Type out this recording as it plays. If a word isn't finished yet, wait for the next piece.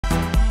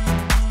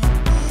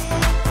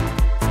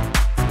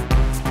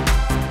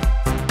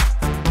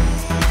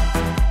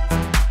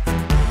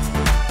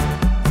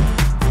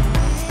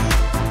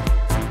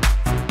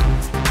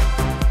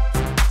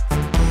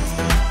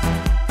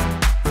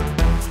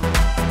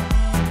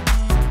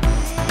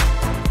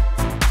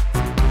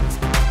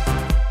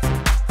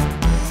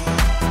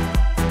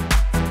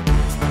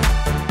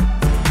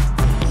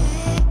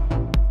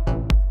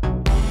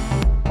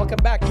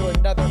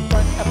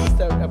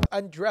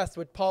Undressed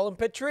with Pol and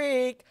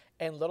Patrik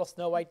and Little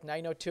Snow White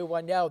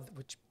 90210,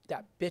 which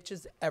that bitch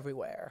is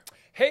everywhere.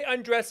 Hey,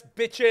 Undressed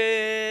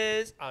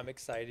bitches! I'm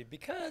excited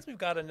because we've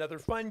got another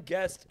fun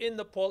guest in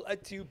the Pol and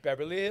Patrik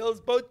Beverly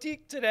Hills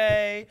Boutique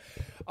today.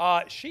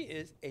 She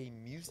is a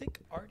music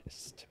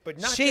artist, but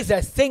not She's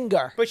a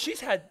singer. But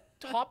she's had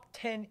top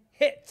 10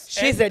 hits.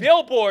 She's and a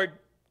Billboard.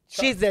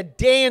 She's a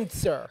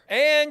dancer.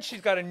 And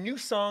she's got a new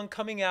song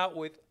coming out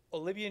with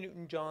Olivia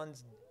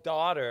Newton-John's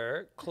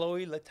daughter,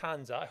 Chloe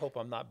Lattanzi. I hope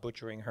I'm not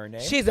butchering her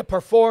name. She's a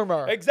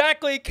performer.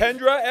 Exactly,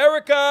 Kendra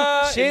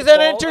Erika. She's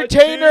an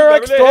entertainer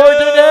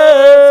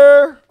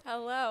extraordinaire.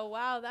 Hello.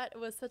 Wow, that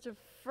was such a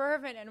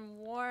fervent and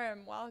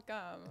warm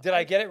welcome. Did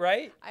I get it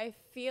right? I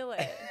feel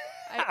it.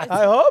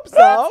 I hope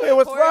so. It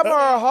was from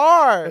her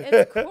heart.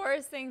 It's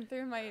coursing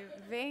through my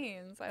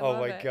veins. I love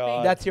my it.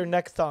 God. That's your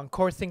next song.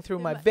 Coursing through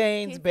my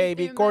veins,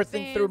 baby.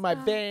 Coursing through my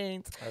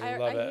veins. I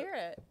love it. I hear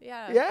it.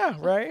 Yeah. Yeah,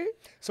 right?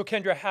 So,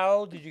 Kendra,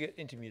 how did you get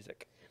into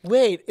music?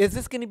 Wait, is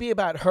this going to be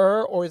about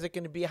her or is it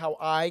going to be how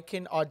I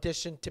can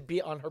audition to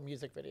be on her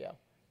music video?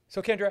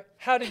 So, Kendra,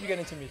 how did you get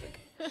into music?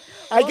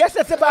 I guess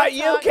it's about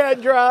you,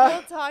 Kendra.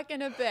 We'll talk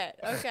in a bit.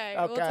 Okay.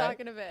 We'll talk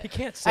in a bit. He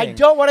can't sing. I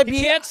don't want to be.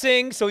 He can't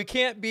sing, so he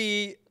can't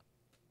be.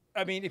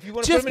 I mean, if you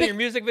want to put him in your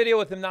music video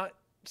with him not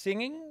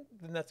singing,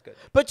 then that's good.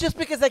 But just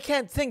because I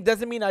can't sing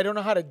doesn't mean I don't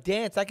know how to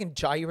dance. I can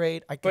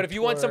gyrate. I can But if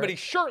you want twerk. somebody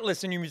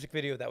shirtless in your music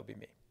video, that would be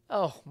me.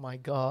 Oh my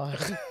God.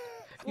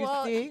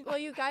 Well, see?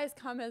 you guys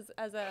come as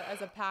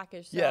a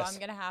package, so Yes. I'm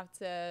gonna have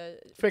to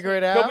Figure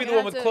it out. He'll be the I'm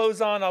one gonna with have to- clothes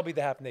on. I'll be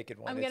the half naked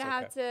one. I'm It's gonna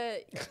have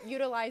okay. to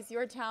utilize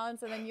your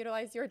talents and then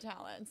utilize your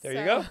talents. There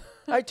you go.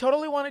 I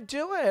totally want to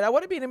do it. I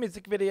want to be in a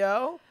music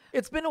video.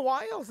 It's been a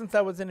while since I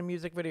was in a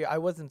music video. I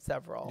was in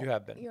several. You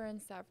have been. You're in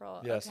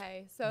several. Yes.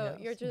 Okay, so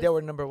Yes. you're They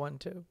were number one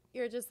too.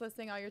 you're just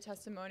listing all your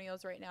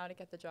testimonials right now to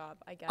get the job.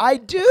 I guess. I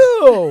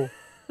do.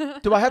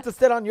 Do I have to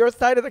sit on your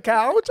side of the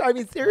couch? I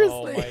mean, Oh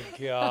seriously. my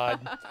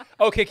God.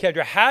 Okay,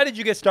 Kendra, how did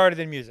you get started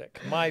in music?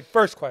 My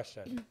first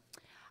question.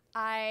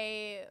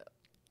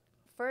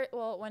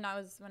 When I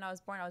was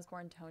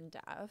born tone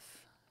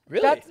deaf.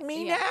 Really? That's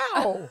me Yeah.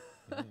 now.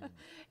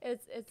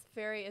 It's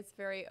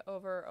very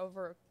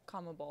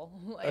overcomable.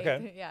 Like,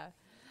 Okay. Yeah.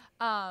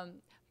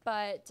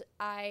 But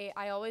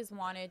I always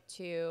wanted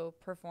to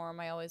perform.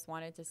 I always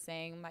wanted to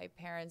sing. My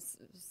parents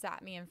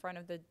sat me in front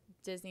of the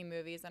Disney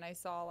movies and I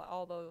saw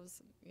all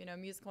those,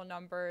 musical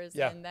numbers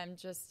and them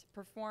just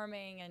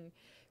performing and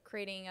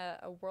creating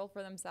a world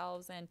for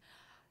themselves, and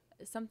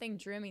something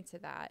drew me to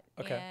that.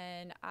 Okay.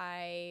 And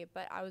I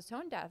was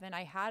tone deaf and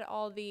I had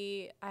all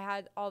the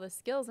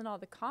skills and all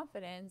the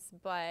confidence,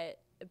 but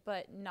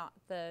not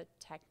the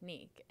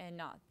technique and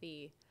not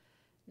the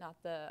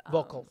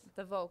Vocals.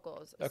 The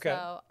vocals. Okay.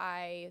 So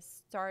I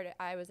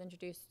was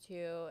introduced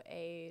to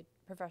a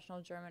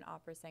professional German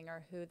opera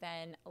singer who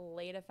then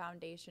laid a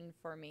foundation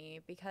for me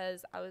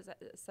because I was at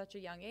such a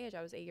young age.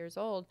 I was 8 years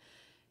old.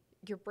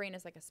 Your brain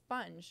is like a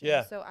sponge. Yeah.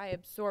 And so I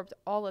absorbed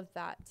all of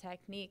that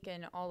technique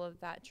and all of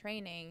that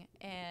training,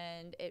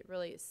 and it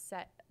really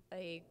set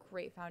a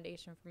great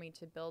foundation for me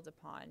to build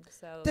upon.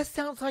 So This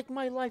sounds like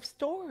my life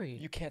story.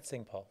 You can't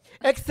sing, Paul.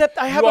 Except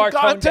I are haven't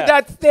gotten tone to deaf.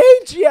 that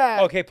stage yet.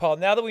 Okay, Paul,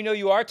 now that we know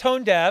you are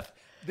tone deaf,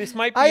 this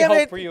might be I am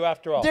hope a- for you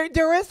after all.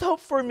 There is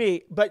hope for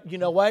me, but you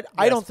know what?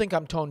 I Yes. don't think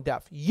I'm tone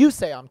deaf. You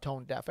say I'm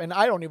tone deaf, and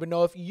I don't even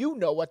know if you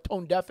know what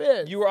tone deaf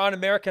is. You were on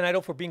American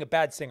Idol for being a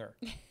bad singer.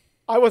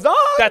 I was on.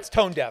 That's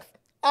tone deaf.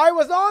 I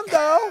was on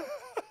though.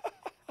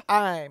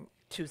 I'm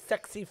too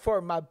sexy for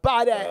my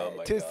body.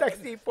 my Too God.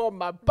 sexy for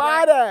my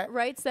body.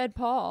 right said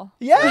Paul.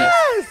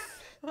 Yes.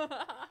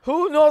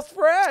 Who knows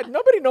Fred?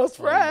 Nobody knows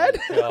Fred.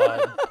 Oh my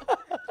God.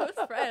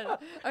 Who's Fred?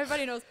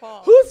 Everybody knows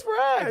Paul. Who's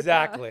Fred?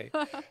 Exactly.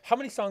 How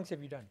many songs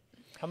have you done?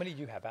 How many do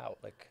you have out?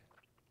 Like,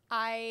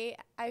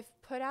 I've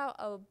put out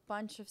a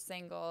bunch of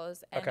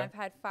singles, and Okay. I've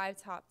had 5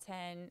 top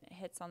 10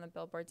 hits on the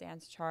Billboard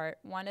dance chart.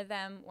 One of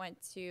them went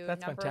to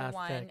That's number fantastic.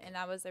 1, and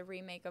that was a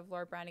remake of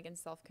Lord Branigan's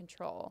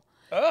Self-Control.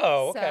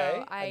 oh, So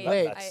okay. I- love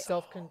Wait, that.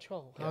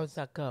 self-control. How does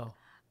that go?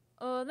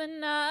 Oh, the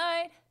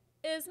night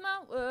is my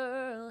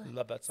world.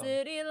 Love that song.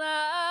 City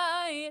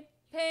light,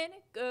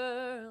 painted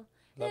girl.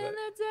 Love in it.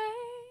 the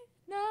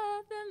day,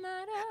 nothing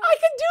matters. I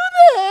can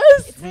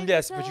do this. Take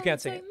Yes, my but you time,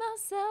 can't sing take it. my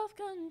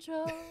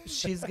self-control.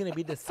 She's gonna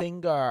be the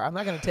singer. I'm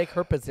not gonna take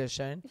her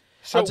position.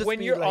 So I'll just when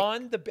be you're like-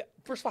 on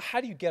first of all, how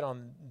do you get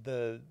on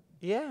the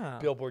Yeah.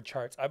 Billboard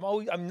charts?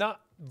 I'm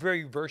not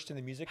very versed in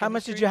the music. How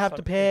much did industry, you have so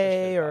to I'm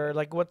pay, interested about or it.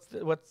 like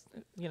what's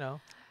you know?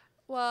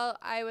 Well,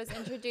 I was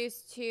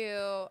introduced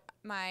to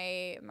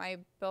my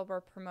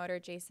Billboard promoter,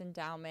 Jason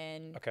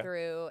Dowman, Okay.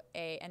 through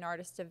an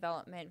artist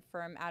development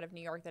firm out of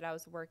New York that I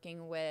was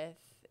working with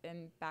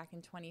back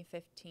in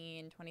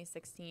 2015,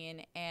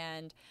 2016.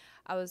 And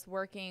I was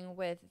working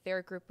with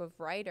their group of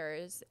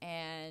writers,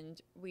 and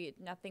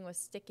nothing was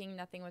sticking,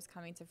 nothing was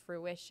coming to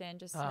fruition,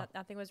 just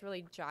nothing was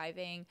really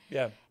jiving.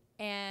 Yeah.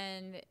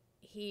 And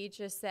he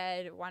just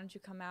said, why don't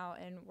you come out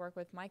and work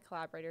with my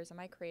collaborators and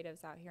my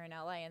creatives out here in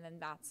LA? And then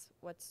that's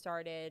what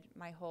started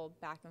my whole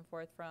back and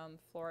forth from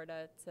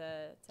Florida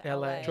to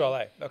LA. To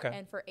LA, okay.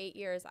 And for 8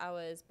 years, I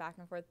was back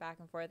and forth, back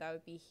and forth. I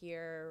would be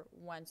here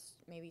once,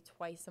 maybe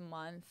twice a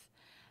month.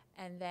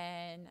 And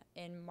then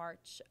in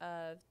March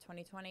of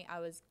 2020, I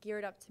was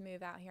geared up to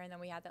move out here. And then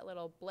we had that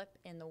little blip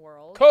in the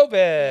world.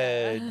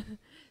 COVID. Yeah.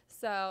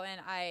 So, and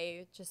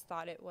I just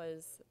thought it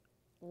was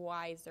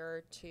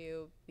wiser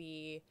to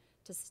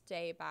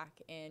stay back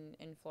in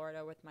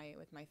Florida with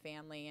my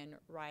family and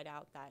ride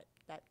out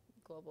that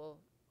global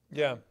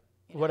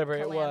Whatever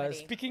it was. calamity.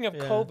 Speaking of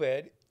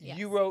COVID, Yes.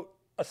 you wrote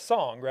a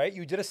song, right?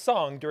 You did a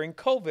song during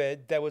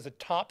COVID that was a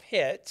top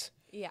hit.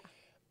 Yeah.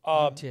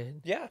 You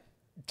did? Yeah.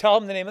 Tell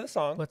them the name of the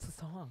song. What's the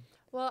song?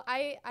 Well,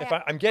 If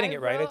I'm getting it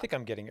right. I wrote- think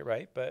I'm getting it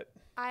right, but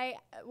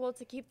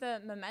to keep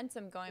the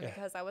momentum going,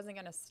 because I wasn't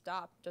gonna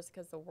stop just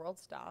because the world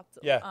stopped.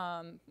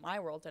 Yeah. My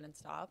world didn't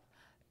stop,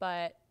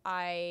 but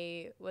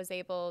I was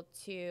able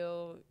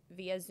to,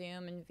 via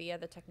Zoom and via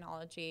the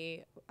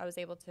technology, I was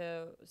able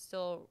to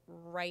still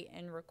write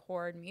and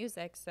record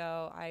music.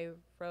 So I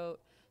wrote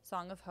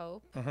 "Song of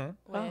Hope"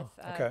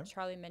 with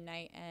Charlie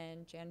Midnight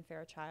and Jan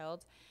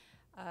Fairchild,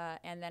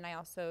 and then I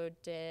also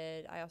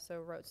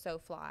wrote "So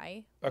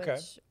Fly,"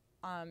 which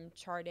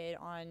charted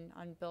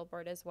on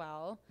Billboard as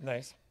well.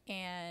 nice.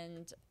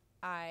 And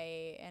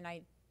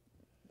I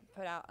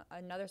put out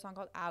another song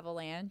called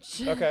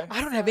 "Avalanche." Okay. I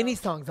don't have any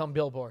songs on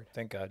Billboard.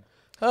 Thank God.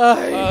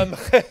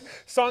 Ay.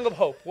 Song of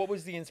Hope. What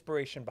was the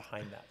inspiration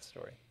behind that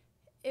story?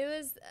 It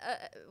was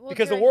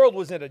Because the world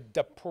was in a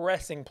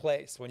depressing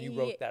place when you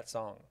wrote that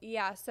song.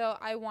 Yeah, so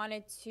I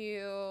wanted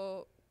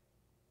to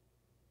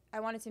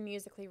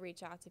musically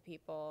reach out to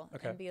people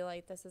and be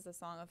like, this is a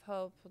song of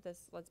hope.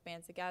 Let's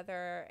band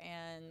together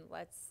and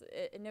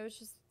and it was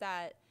just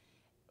that,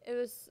 it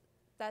was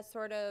that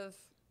sort of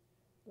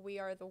We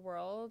Are the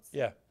World.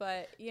 Yeah.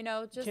 But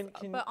just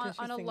but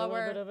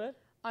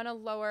on a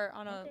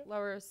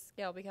lower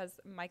scale, because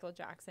Michael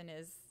Jackson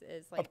is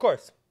like, Of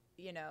course.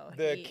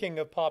 the king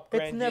of pop.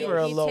 It's never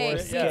a lower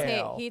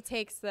scale. He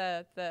takes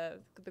the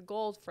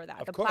gold for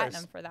that, the course.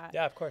 platinum for that.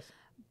 Yeah, of course.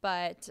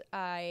 But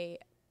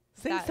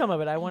Sing some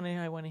of it. I want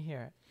to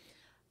hear it.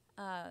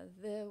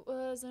 There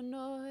was a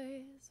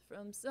noise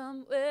from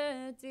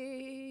somewhere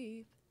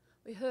deep.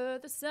 We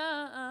heard the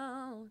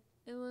sound.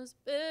 It was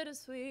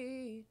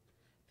bittersweet.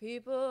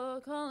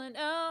 People calling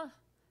out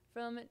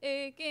from an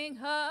aching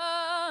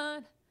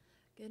heart,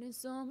 getting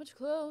so much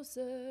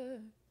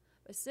closer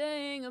by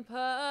staying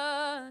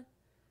apart,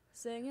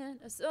 singing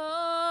a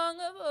song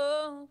of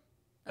hope.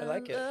 I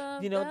like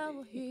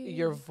it.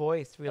 Your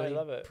voice really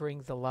love it.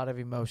 brings a lot of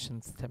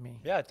emotions to me.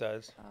 Yeah, it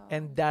does.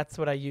 And that's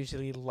what I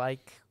usually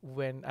like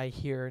when I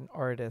hear an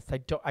artist.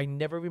 I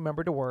never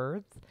remember the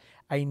words.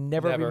 I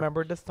never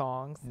remember the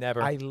songs.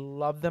 Never. I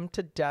love them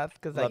to death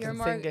because I can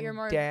sing you're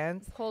more and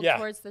dance. pulled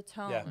towards the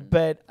tone. Yeah.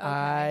 But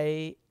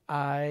Okay.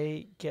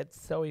 I get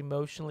so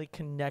emotionally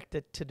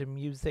connected to the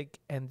music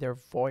and their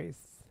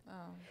voice. Oh.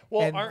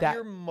 Well, And aren't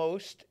your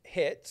most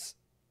hits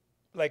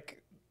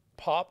like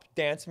pop,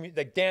 dance music?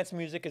 Like dance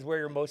music is where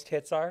your most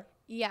hits are?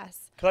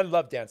 Yes. Because I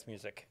love dance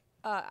music.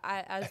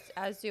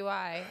 As do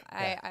I.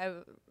 I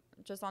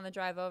just on the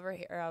drive over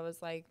here, I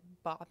was like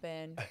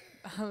bopping.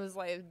 I was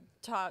like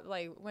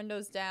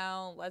windows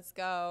down, let's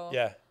go.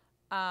 Yeah.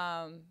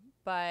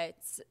 But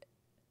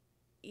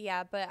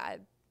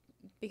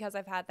because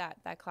I've had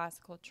that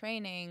classical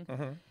training,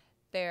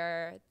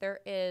 there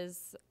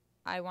is,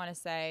 I want to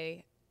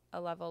say, a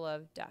level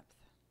of depth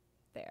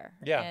there.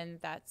 Yeah. And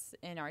that's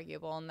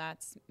inarguable, and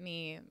that's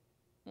me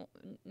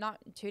not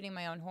tooting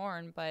my own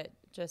horn, but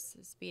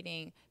just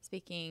speaking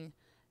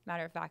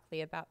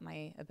matter-of-factly about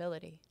my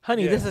ability.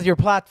 Honey, Yeah. this is your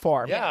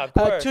platform. Yeah, of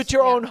course. Toot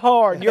your own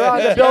horn. You're on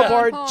the Yeah.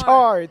 Billboard Horn.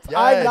 charts. I'm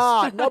Yes.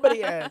 not. Nobody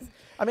is.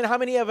 I mean, how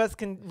many of us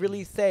can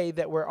really say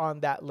that we're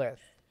on that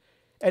list?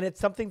 And it's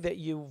something that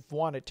you've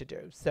wanted to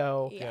do.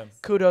 So Yes.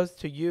 kudos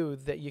to you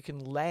that you can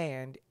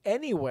land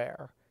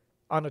anywhere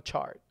on a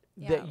chart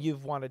Yeah. that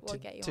you've wanted We'll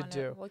get you to on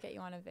do. We'll get you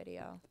on a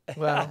video.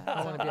 Well,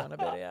 I want to be on a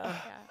video.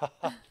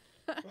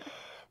 Yeah.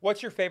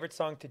 What's your favorite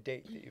song to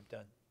date that you've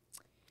done?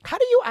 How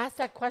do you ask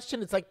that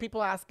question? It's like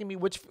people asking me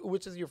which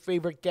is your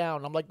favorite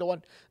gown. I'm like, the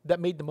one that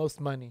made the most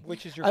money.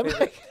 Which is your I'm favorite?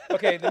 like-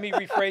 Okay, let me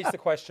rephrase the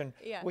question.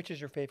 Yeah. Which is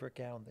your favorite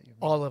gown that you've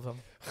made? All of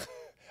them.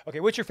 Okay,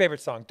 what's your favorite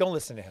song? Don't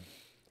listen to him.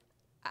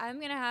 I'm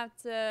gonna have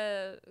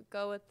to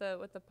go with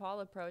the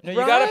Paul approach. No, you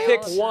gotta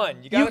Right? pick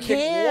one. You gotta pick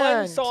one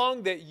can't.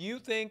 song that you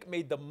think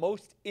made the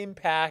most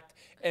impact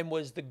and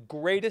was the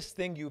greatest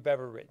thing you've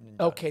ever written. And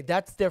done. Okay,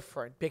 that's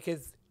different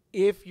because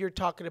if you're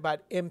talking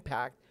about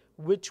impact,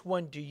 which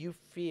one do you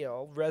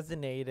feel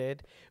resonated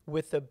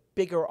with a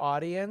bigger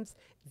audience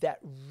that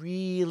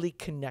really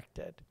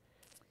connected?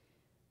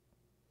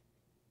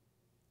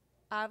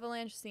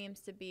 Avalanche seems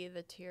to be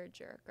the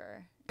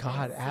tearjerker.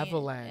 God, And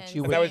Avalanche. and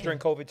You And that was would- during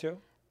COVID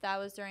too? That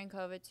was during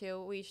COVID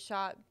too. We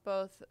shot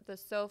both the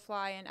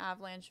SoFly and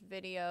Avalanche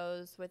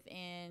videos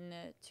within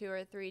 2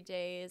 or 3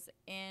 days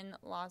in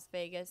Las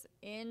Vegas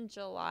in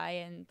July,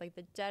 and like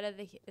the dead of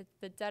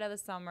the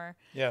summer.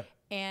 Yeah.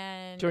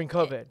 And During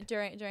COVID.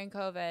 During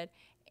COVID,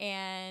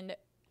 and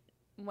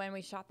when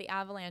we shot the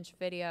Avalanche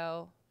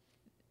video,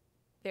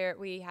 there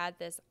we had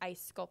this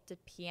ice sculpted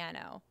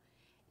piano.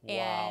 Wow.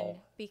 And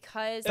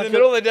because In the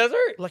middle of the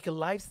desert? Like a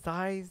life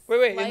size.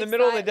 Wait, in the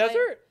middle of the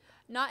desert?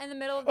 Not in the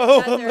middle of the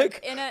Oh, desert,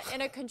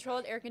 in a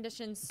controlled air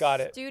conditioned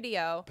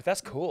studio. But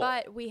that's cool.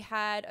 But we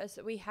had a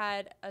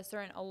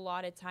certain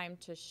allotted time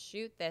to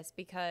shoot this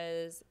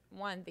because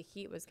one, the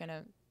heat was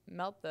gonna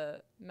melt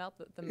the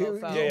mofo.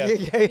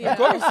 Yeah. Of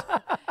course.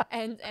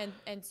 And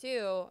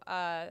two,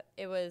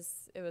 it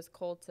was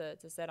cold to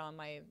sit on.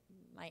 My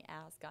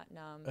ass got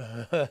numb.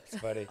 That's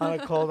funny. On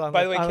a cold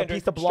By the way, on a Kendra,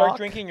 piece of start block.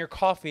 drinking your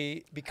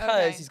coffee because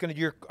Okay. he's going to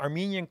do your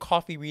Armenian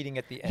coffee reading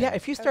at the end. Yeah,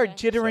 if you start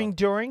Okay. jittering So,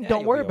 during, yeah,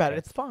 don't you'll worry be about okay. it.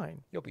 It's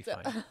fine. You'll be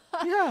fine.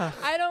 Yeah.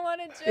 I don't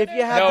want to jitter. If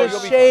you have No, the you'll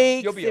be fine.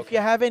 shakes, You'll be if you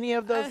okay. have any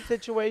of those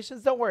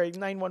situations, don't worry.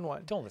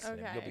 911. Don't listen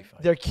to him. You'll be Okay.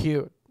 fine. They're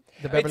cute.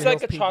 The Beverly It's like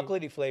Hills a PD.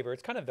 chocolatey flavor.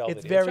 It's kind of velvety.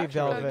 It's very actually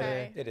really good. velvety.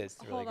 Okay. It is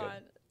really Hold good. on.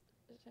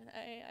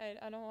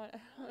 I don't want.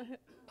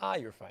 Ah,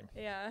 you're fine.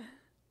 Yeah.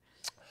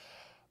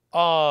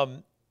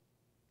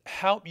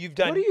 How you've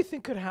done? What do you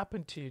think could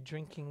happen to you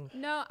drinking?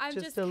 No, I'm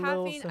Just just a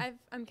little caffeine.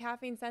 I'm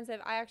caffeine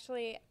sensitive. I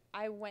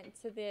went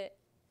to the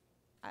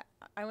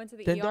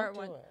Then ER don't do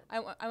one. it.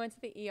 I went to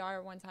the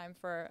ER one time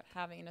for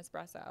having an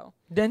espresso.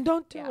 Then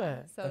don't do Yeah,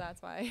 it. so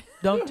that's why.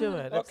 Don't do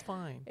it. That's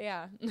fine.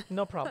 Yeah.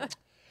 No problem.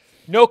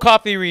 No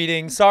coffee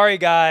reading. Sorry,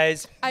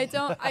 guys. I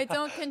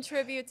don't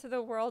contribute to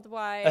the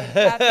worldwide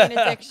caffeine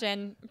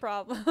addiction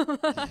problem.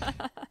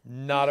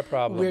 Not a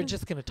problem. We're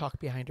just going to talk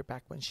behind her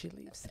back when she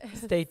leaves.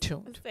 Stay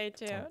tuned. Stay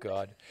tuned. Oh,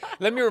 God.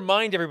 Let me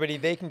remind everybody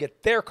they can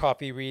get their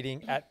coffee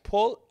reading at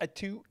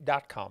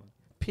polattu.com.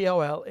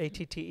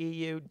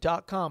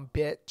 POLATTEU.com,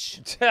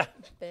 bitch.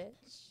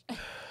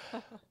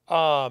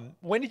 Bitch.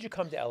 When did you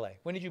come to LA?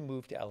 When did you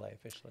move to LA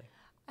officially?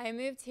 I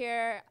moved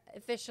here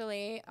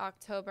officially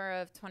October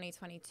of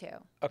 2022.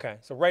 Okay,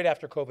 so right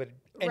after COVID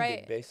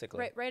ended,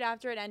 basically. Right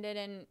after it ended,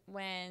 and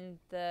when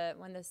the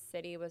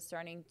city was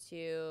starting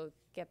to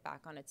get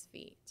back on its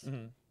feet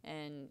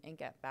and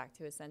get back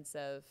to a sense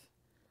of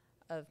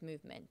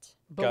movement.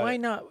 But Got why it.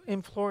 not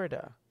in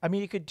Florida? I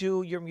mean, you could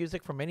do your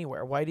music from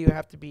anywhere. Why do you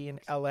have to be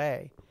in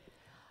LA?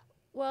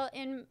 Well,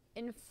 in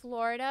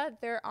Florida,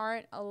 there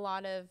aren't a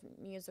lot of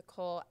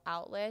musical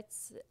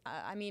outlets.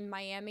 I mean,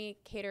 Miami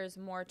caters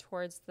more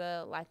towards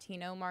the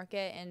Latino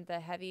market and the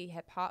heavy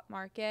hip hop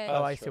market.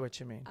 Oh, I true. see what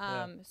you mean.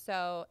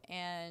 So,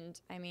 and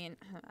I mean,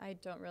 I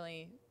don't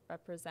really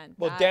represent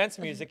Well, that. dance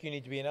music, you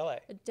need to be in LA.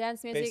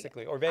 Dance music,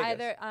 basically, or Vegas.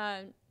 Either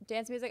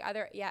dance music,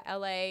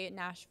 LA,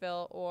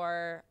 Nashville,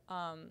 or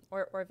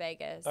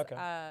Vegas. Okay.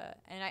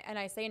 And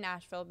I say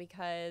Nashville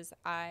because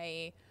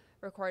I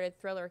recorded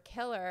Thriller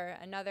Killer,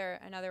 another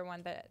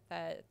one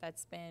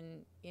that's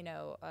been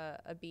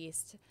a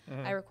beast.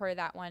 I recorded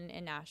that one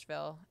in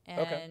Nashville,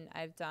 and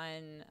I've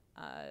done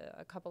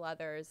a couple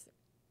other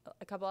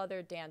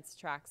dance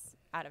tracks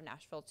out of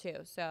Nashville too.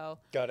 So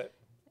Got it.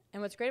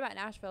 and what's great about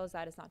Nashville is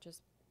that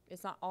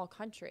it's not all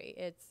country.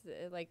 It's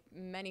like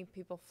many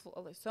people,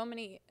 so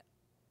many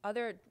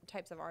other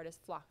types of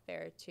artists flock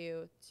there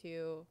to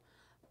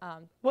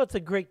Well, it's a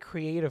great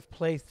creative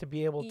place to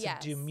be able to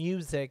Yes. do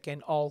music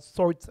and all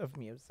sorts of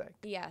music.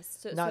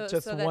 yes, Not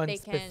just so that one they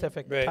can-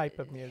 specific Right. type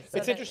of music. So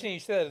It's that- interesting you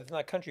said that it's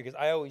not country because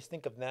I always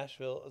think of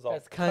Nashville as all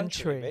As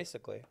country, country.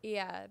 basically.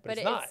 Yeah, But but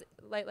it's not.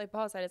 like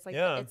Paul said, it's like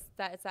Yeah. it's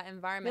that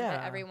environment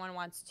that Yeah. everyone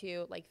wants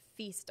to like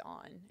feast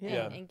on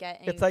Yeah. and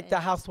get. It's like the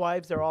and-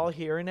 housewives are all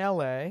here in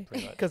LA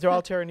Pretty much. because they're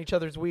all tearing each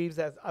other's weaves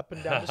as up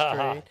and down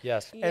the street.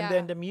 Yes. Yeah. And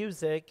then the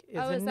music is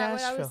Oh, in is that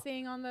what I Nashville. was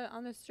seeing on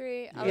the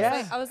street?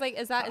 Yeah. I was like,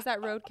 is that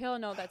roadkill?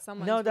 No, that's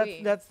someone's No, that's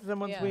weed. that's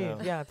someone's Yeah.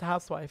 weave. Yeah, it's a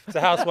housewife. It's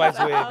a housewife's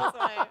I wig. was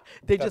like,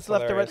 They That's just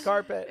left the red hilarious.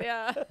 carpet.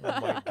 yeah.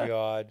 Oh my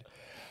God.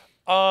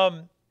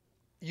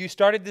 You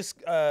started this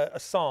a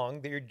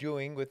song that you're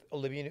doing with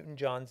Olivia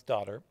Newton-John's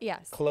daughter,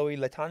 Yes. Chloe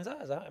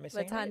Lattanzi. Is that am I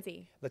saying it right?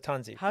 Lattanzi.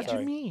 Lattanzi. How'd sorry.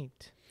 you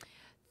meet?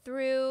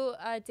 Through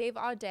Dave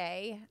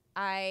Audet,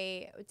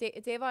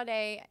 Dave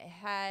Audet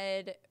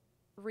had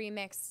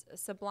remixed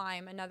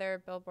Sublime,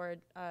 another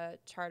Billboard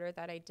charter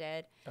that I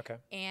did, Okay.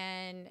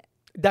 and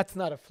That's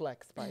not a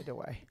flex, by the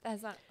way.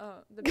 that's not. Oh,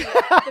 the beach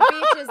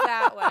is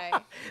that way.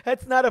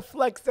 That's not a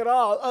flex at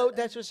all. Oh,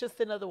 that was just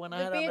another one. I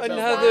The had on beach the is bill.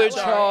 that Another way.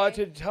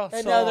 charted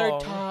Another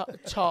song.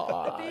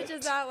 chart. The beach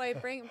is that way.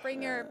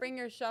 Bring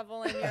your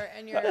shovel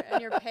and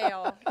your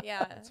pail.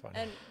 Yeah. That's funny.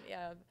 And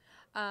yeah.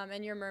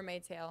 And your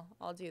mermaid tail.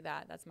 I'll do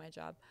that. That's my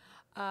job.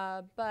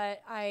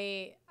 But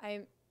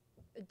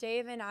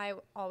Dave and I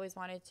always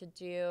wanted to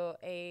do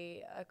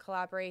a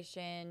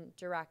collaboration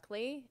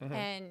directly,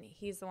 and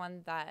he's the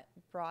one that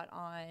brought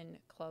on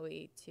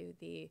Chloe to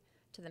the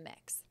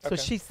mix. So Okay.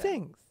 she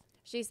sings.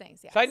 She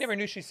sings, yes. So I never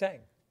knew she sang.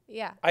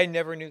 Yeah. I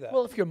never knew that.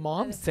 Well, if your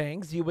mom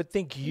sings, you would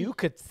think you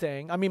could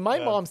sing. I mean, my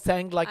mom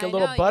sang like a I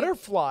little know,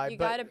 butterfly. You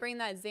but got to bring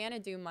that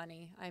Xanadu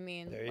money. I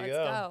mean, There you let's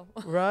go.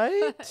 go.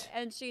 right?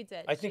 And she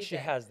did. I think she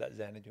did. has that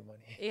Xanadu money.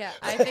 Yeah,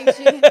 I think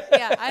she.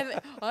 Yeah,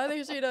 I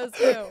think she does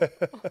too.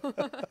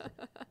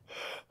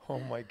 Oh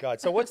my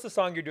God. So what's the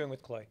song you're doing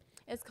with Chloe?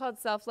 It's called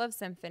Self Love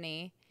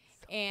Symphony,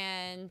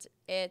 and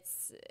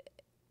it's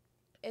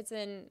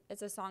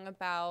a song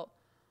about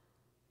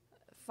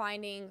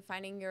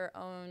finding your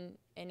own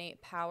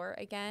innate power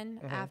again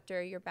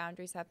after your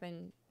boundaries have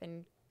been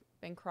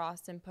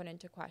crossed and put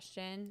into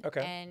question.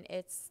 Okay. And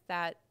it's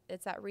that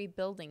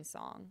rebuilding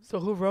song. So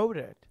who wrote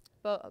it?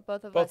 Both of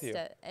Both us of you.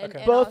 did. And, Okay.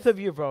 and Both also, of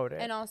you wrote it.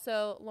 and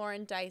also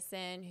Lauren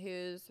Dyson,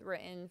 who's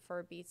written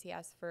for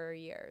BTS for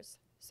years.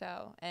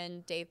 So,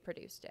 and Dave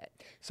produced it.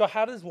 So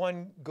how does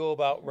one go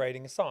about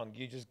writing a song?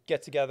 You just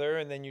get together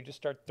and then you just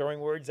start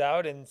throwing words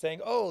out and saying,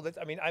 "Oh, that's."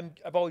 I mean,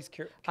 I've always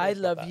curious. I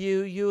about love that.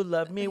 you, you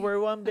love me, we're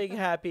one big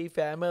happy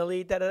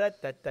family. Da, da, da,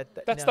 da, da,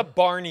 da. That's No. the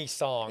Barney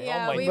song.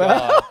 Yeah, oh my we-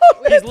 God.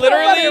 He's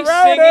literally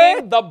wrote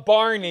singing the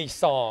Barney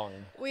song.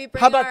 We bring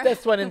How about our-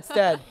 this one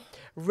instead?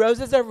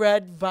 Roses are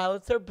red,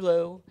 violets are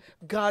blue.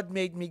 God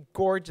made me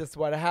gorgeous.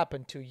 What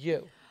happened to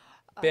you?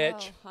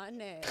 Bitch. Oh,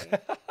 honey.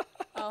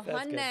 Oh,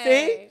 That's good. honey.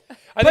 See?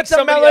 I Put think some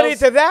somebody melody else,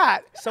 to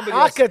that. somebody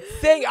I else- could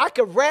sing. I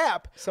could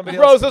rap. Somebody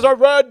else- Roses are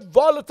red,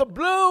 violets are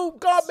blue.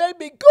 God made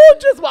me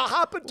gorgeous. What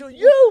happened to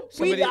you?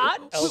 somebody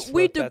else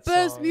we wrote the that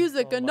best song.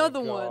 music, Oh my another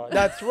one. God.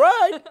 That's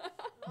right.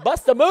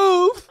 Bust a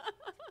move.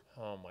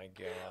 Oh my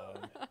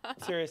God.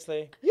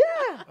 Seriously?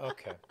 Yeah.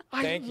 Okay.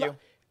 I Thank lo- you.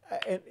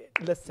 And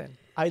listen,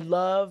 I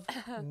love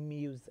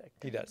music.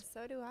 He does.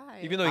 So do I.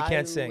 Even though he I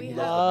can't sing, we he have,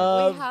 does.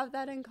 love we have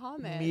that in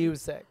common.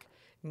 music.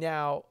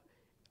 Now,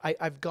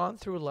 I've gone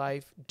through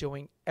life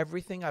doing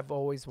everything I've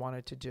always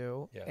wanted to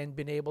do Yeah. and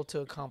been able to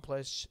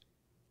accomplish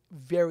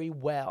very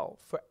well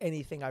for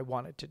anything I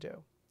wanted to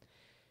do.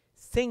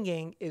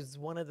 Singing is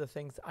one of the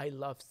things I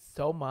love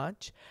so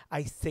much.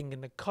 I sing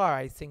in the car.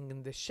 I sing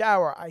in the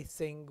shower. I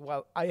sing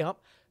while I hump.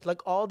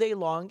 Like all day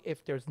long,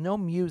 if there's no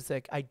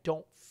music, I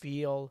don't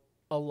feel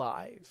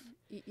alive.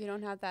 You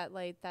don't have that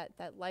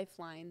that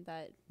lifeline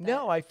that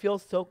No, I feel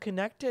so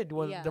connected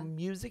when Yeah. the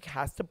music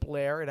has to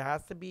blare. It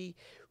has to be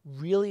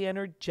really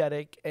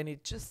energetic, and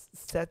it just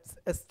sets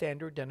a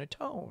standard and a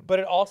tone. But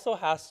it also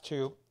has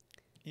to,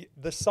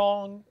 the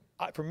song,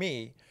 for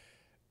me,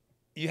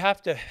 you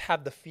have to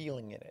have the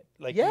feeling in it.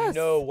 Like, you Yes.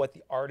 know what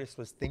the artist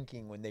was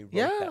thinking when they wrote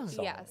Yeah. that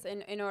song. yes,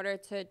 in order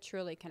to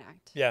truly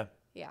connect. Yeah.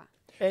 Yeah.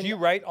 And Do you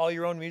write all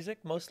your own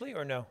music mostly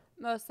or no?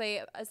 Mostly,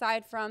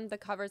 aside from the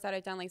covers that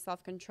I've done, like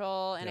Self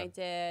Control, and Yeah. I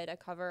did a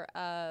cover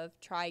of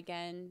Try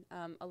Again,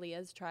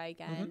 Aaliyah's Try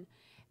Again,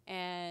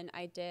 and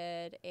I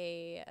did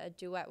a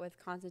duet with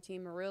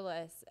Constantine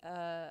Maroulis,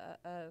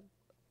 a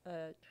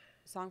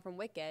song from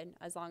Wicked,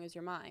 As Long As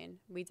You're Mine.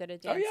 We did a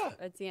dance,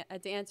 a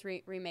dance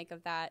remake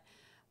of that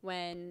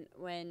when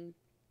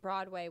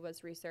Broadway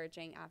was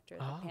resurging after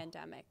the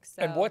pandemic.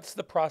 So And what's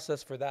the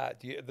process for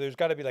that? There's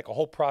got to be like a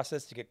whole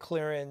process to get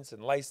clearance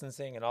and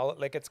licensing and all.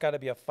 Like, it's got to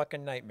be a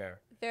fucking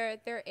nightmare. there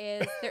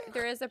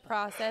is a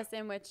process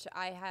in which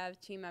I have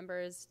team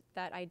members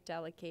that I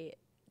delegate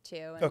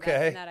to, and,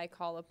 Okay. and that I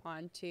call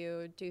upon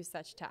to do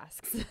such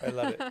tasks. I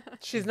love it.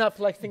 she's not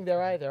flexing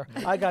there either.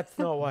 I got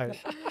Snow White.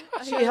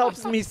 She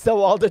helps me sew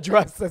all the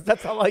dresses.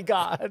 That's all I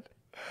got.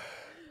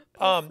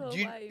 So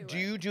Do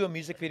you do a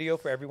music video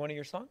for every one of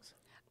your songs?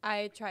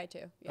 I try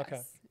to. Yes.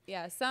 Okay.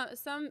 Yeah.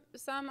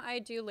 Some I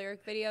do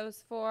lyric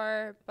videos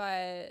for,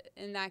 but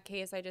in that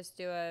case, I just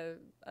do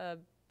a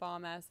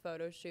bomb ass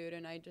photo shoot,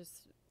 and I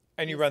just.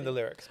 And you run the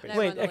lyrics, And I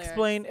basically. run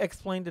Wait, the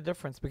explain the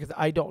difference, because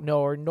I don't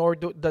know, or nor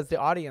does the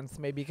audience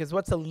maybe. Because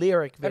what's a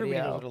lyric Everybody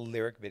knows video? what a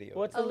lyric video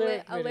What's is. a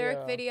lyric A lyric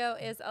video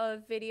is a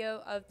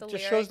video of the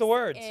Just lyrics shows the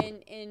words.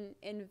 in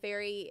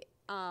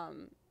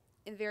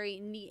very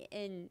neat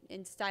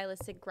in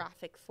stylistic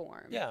graphic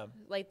form. Yeah.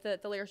 Like the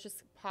lyrics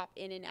just pop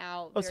in and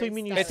out. Oh, so very you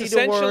mean you It's see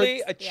stylish. the essentially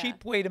words? a Yeah.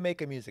 cheap way to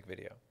make a music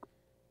video.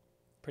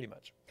 Pretty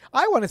much.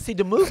 I want to see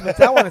the movements.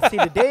 I want to see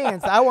the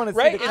dance. I want to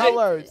Right? see the Is it-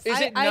 colors. Is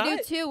it I do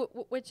not? too,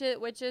 which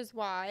is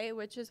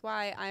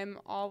why I'm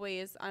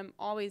always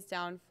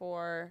down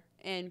for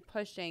and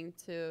pushing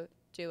to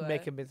do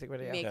Make a music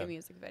video. make Yeah. a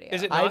music video.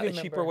 Is it I not a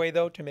remember- cheaper way,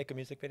 though, to make a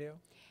music video?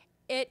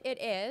 It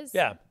is.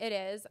 Yeah. It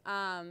is.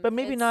 But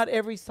maybe it's- not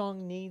every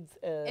song needs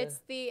It's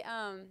the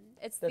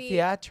the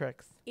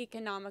theatrics.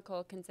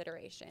 economical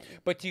consideration.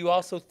 But do you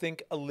also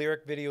think a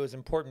lyric video is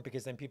important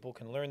because then people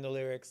can learn the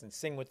lyrics and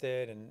sing with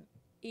it? And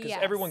because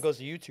Yes. everyone goes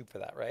to YouTube for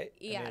that, right?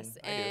 Yes,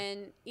 I mean, I do.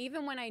 and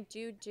even when I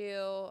do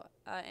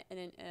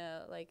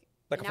like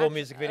Like a full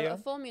music video? a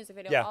full music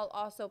video, Yeah. I'll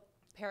also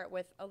pair it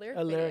with a lyric,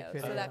 A lyric so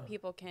video. that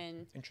people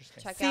can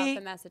Interesting. check See,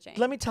 out the messaging.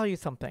 Let me tell you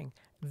something.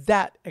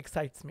 That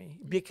excites me,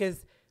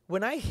 because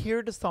when I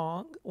hear the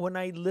song, when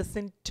I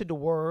listen to the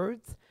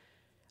words,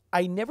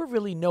 I never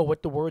really know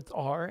what the words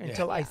are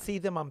until I Yeah. see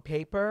them on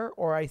paper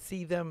or I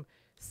see them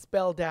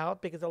spelled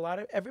out, because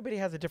everybody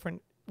has a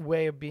different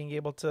way of being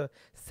able to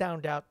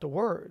sound out the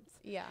words.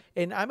 Yeah.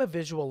 And I'm a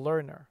visual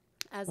learner.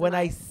 As when am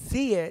I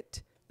see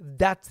it,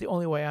 that's the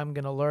only way I'm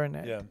going to learn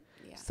it. Yeah.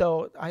 Yeah.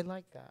 So I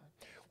like that.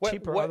 What-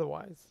 Cheaper what-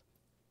 otherwise.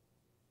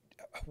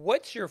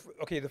 What's your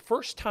the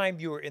first time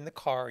you were in the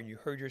car and you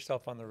heard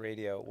yourself on the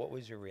radio? What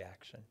was your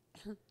reaction?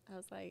 I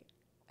was like,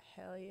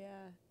 hell yeah.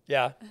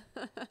 Yeah.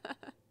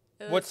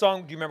 It What was-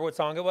 song? Do you remember what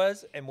song it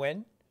was and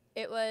when?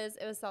 It was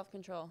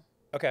Self-Control.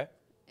 Okay.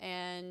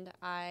 And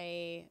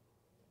I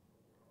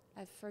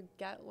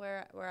forget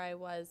where I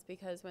was,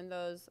 because when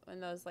those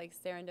like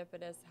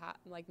serendipitous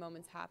like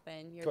moments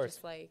happen, you're course.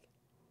 just like,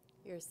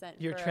 you're sent.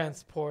 You're for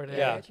transported.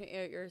 Yeah.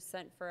 You're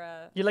sent for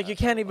a. You're like, you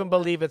can't even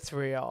believe it's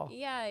real.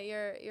 Yeah,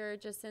 you're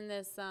just in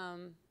this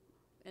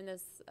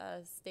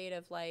state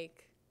of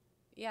like,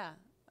 yeah,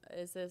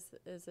 is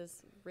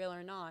this real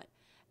or not?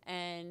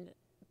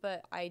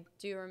 But I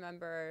do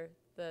remember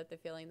the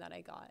feeling that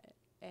I got,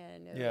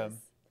 and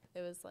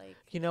it was like,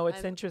 You know, it's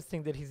I'm-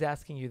 interesting that he's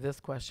asking you this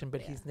question,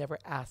 but Yeah. he's never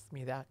asked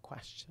me that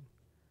question.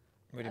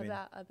 What do you mean?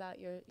 about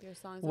your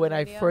songs. When on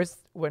I radio?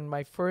 when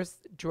my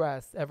first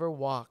dress ever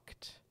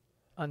walked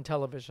on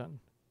television,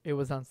 it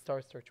was on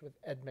Star Search with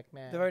Ed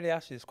McMahon. I've already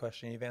asked you this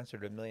question. You've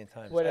answered it a million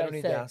times. What I did don't I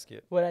need say? to ask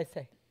you. What did I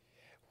say?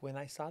 When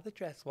I saw the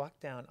dress walk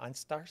down on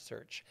Star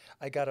Search,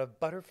 I got a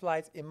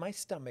butterflies in my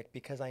stomach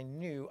because I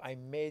knew I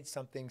made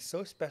something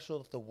so special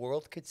that the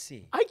world could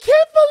see. I can't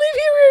believe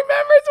he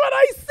remembers what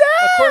I said.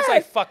 Of course I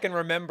fucking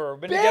remember.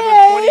 We've been together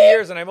 20 Babe!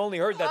 years and I've only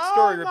heard that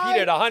story Oh my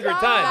repeated 100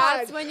 God. times.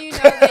 That's when you know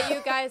that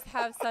you guys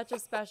have such a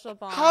special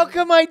bond. How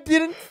come I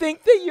didn't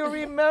think that you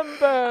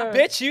remember?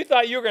 Bitch, you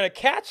thought you were going to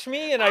catch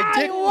me and I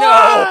didn't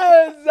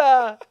know.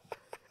 know.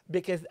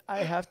 Because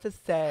I have to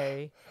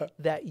say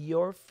that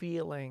your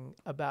feeling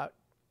about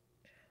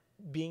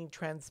being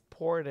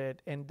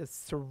transported and the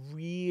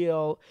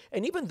surreal,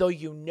 and even though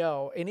you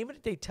know, and even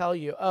if they tell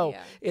you, oh,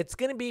 Yeah. it's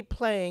going to be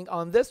playing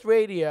on this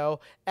radio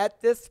at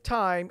this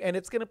time, and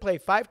it's going to play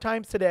 5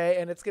 times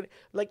today, and it's going to,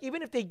 like,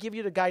 even if they give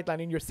you the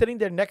guideline and you're sitting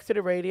there next to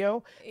the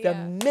radio, the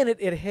Yeah. minute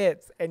it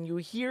hits and you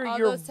hear all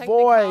your those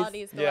voice,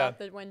 technicalities go Yeah. out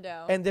the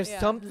window, and there's yeah.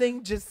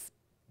 something just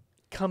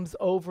comes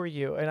over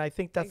you, and I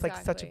think that's like such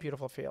a Exactly.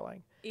 beautiful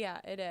feeling. Yeah,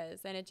 it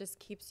is, and it just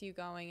keeps you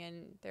going.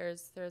 And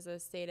there's a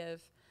state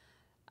of,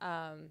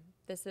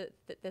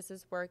 this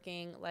is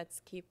working.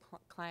 Let's keep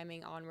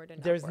climbing onward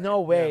and There's upward.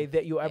 no way Yeah.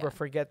 that you ever Yeah.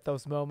 forget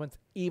those moments,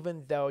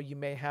 even though you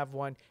may have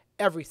one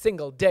every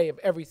single day of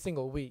every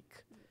single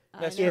week.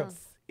 That's I know. true.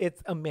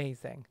 It's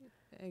amazing.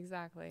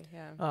 Exactly.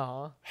 Yeah.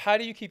 Aw. How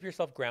do you keep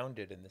yourself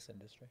grounded in this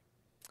industry?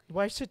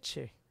 Why should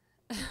she?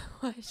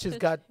 Why She's should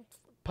got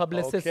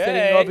publicists Okay,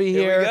 sitting over here we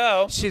here.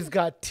 go. She's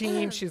got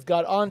team. She's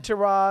got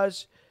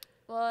entourage.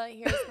 Well,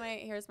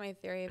 here's my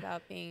theory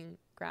about being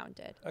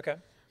grounded. Okay.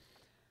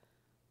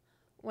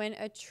 When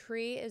a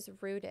tree is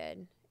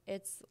rooted,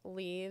 its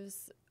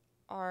leaves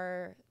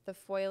the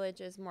foliage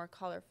is more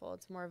colorful,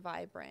 it's more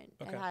vibrant.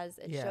 Okay.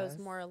 It shows Yes.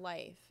 more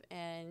life,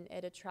 and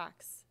it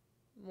attracts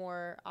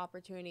more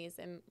opportunities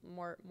and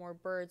more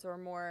birds or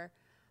more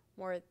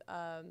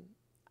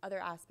other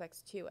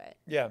aspects to it.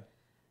 Yeah.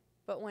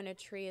 But when a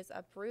tree is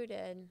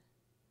uprooted,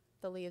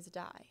 the leaves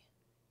die.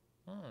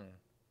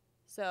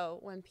 So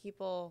when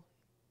people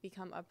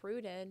become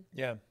uprooted,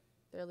 Yeah.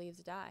 their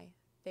leaves die.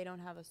 They don't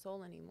have a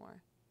soul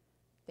anymore.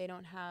 They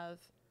don't have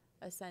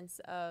a sense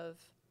of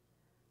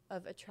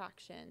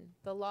attraction.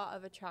 The law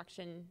of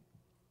attraction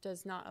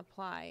does not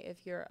apply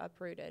if you're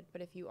uprooted,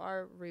 but if you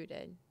are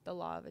rooted, the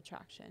law of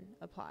attraction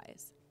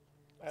applies.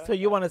 So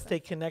you want to stay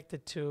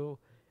connected to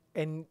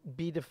and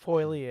be the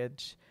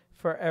foliage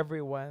for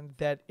everyone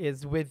that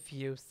is with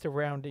you,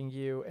 surrounding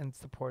you, and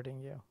supporting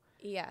you.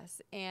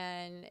 Yes,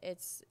 and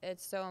it's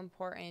so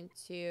important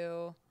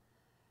to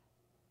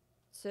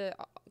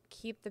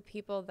keep the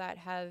people that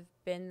have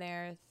been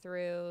there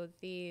through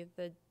the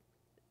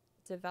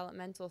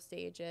developmental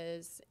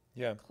stages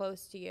Yeah.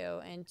 close to you,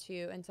 and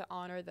to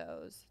honor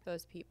those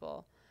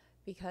people,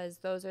 because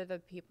those are the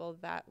people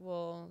that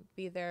will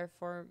be there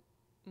for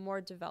more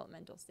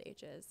developmental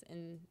stages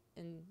in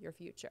your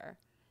future.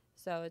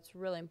 So it's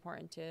really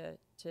important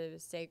to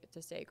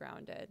stay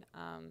grounded,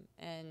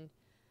 and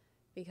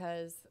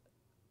because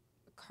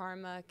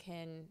karma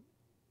can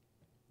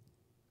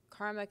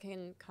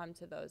come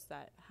to those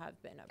that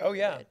have been uprooted. Oh,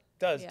 yeah. It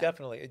does. Yeah.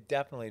 Definitely. It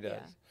definitely does.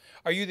 Yeah.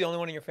 Are you the only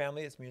one in your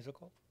family that's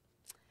musical?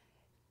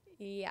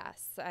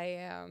 Yes, I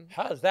am.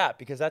 How is that?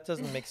 Because that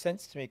doesn't make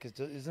sense to me, because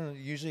isn't it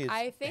usually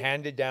I it's think-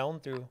 handed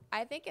down through?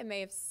 I think it may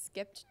have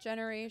skipped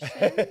generations.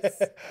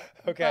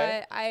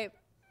 Okay.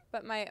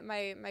 But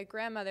my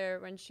grandmother,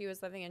 when she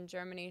was living in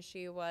Germany,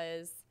 she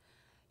was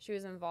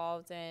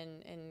involved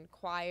in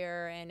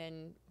choir and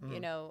in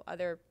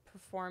other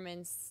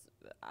performance.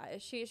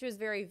 She was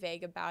very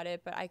vague about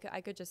it, but I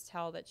could just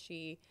tell that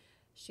she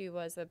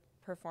was a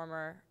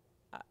performer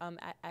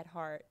at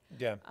heart.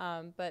 Yeah.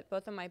 But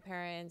both of my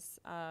parents,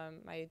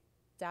 my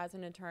dad's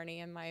an attorney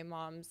and my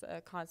mom's a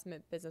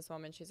consummate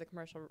businesswoman. She's a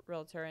commercial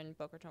realtor in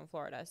Boca Raton,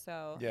 Florida.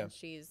 So Yeah.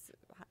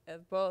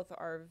 and both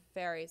are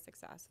very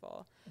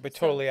successful. But So-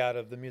 totally out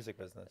of the music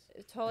business.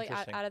 Totally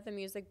Interesting. out of the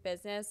music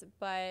business,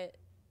 but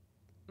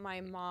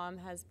my mom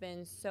has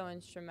been so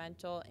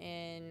instrumental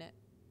in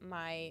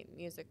my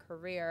music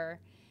career,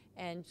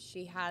 and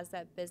she has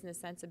that business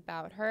sense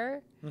about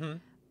her. Mm-hmm.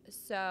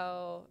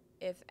 So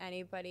if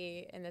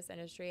anybody in this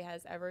industry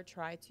has ever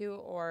tried to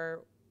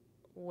or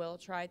will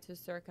try to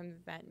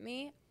circumvent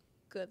me,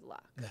 good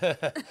luck.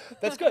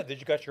 That's good that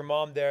you got your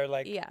mom there,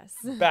 like Yes.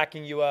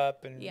 backing you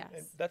up, and, Yes.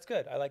 and that's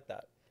good. I like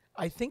that.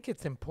 I think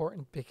it's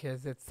important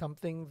because it's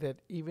something that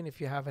even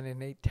if you have an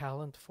innate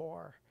talent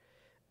for,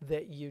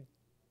 that you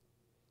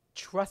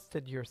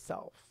trusted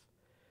yourself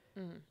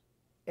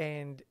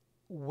and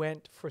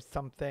went for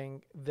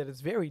something that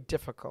is very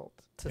difficult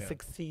to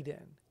succeed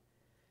in.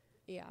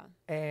 Yeah.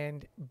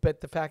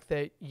 But the fact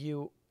that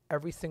you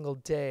every single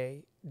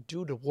day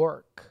do the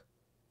work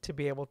to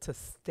be able to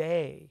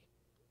stay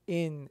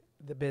in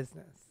the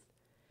business,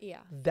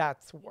 Yeah.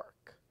 that's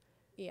work.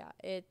 Yeah.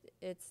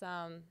 It's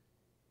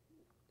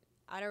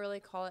I don't really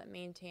call it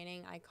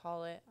maintaining. I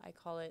call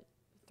it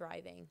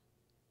thriving.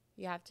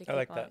 You have to keep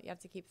like that. You have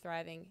to keep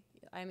thriving.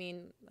 I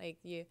mean, like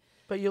you.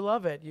 But you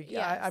love it. I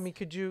Yes. mean,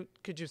 could you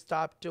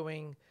stop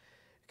doing?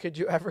 Could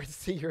you ever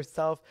see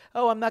yourself?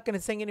 Oh, I'm not going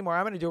to sing anymore.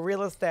 I'm going to do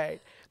real estate.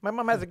 My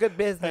mom has a good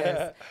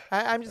business.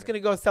 I'm just going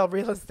to go sell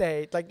real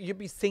estate. Like you'd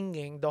be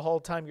singing the whole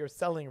time you're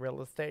selling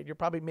real estate. You're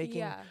probably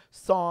making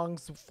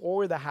songs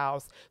for the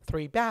house,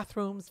 3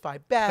 bathrooms,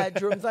 5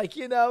 bedrooms. Like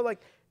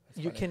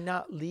you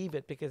cannot leave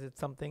it because it's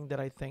something that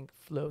I think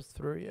flows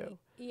through you.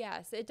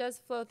 Yes, it does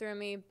flow through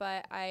me,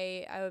 but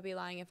I would be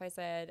lying if I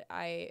said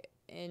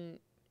in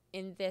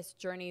this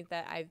journey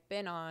that I've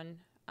been on,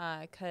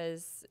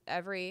 because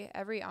every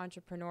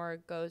entrepreneur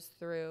goes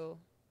through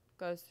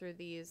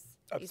these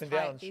Ups and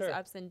downs, sure.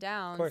 ups and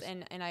downs, course.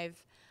 and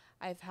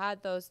I've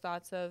had those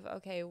thoughts of,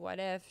 okay, what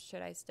if?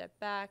 Should I step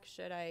back?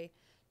 Should I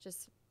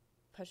just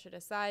push it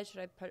aside?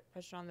 Should I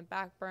push it on the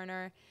back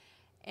burner?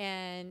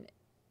 And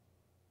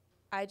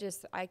I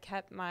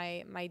kept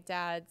my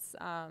dad's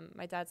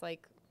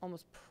like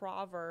almost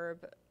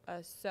proverb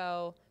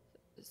so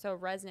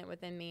resonant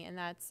within me, and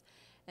that's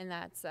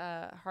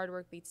hard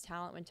work beats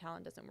talent when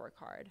talent doesn't work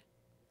hard.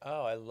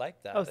 Oh, I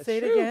like that. Oh, That's say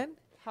it true. again.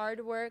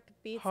 Hard work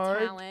beats Hard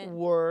talent.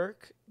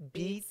 work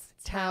beats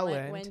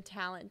talent when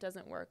talent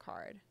doesn't work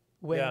hard.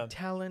 when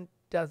talent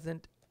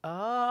doesn't.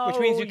 Oh, Which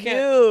means you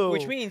can't.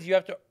 Which means you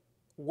have to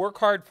work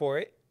hard for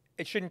it.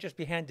 It shouldn't just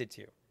be handed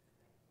to you.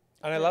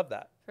 And I love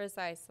that.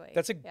 Precisely.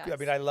 I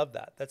mean, I love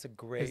that. That's a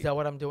great. Is that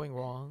what I'm doing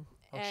wrong?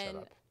 Oh, shut And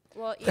up.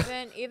 well,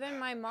 even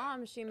my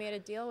mom, she made a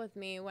deal with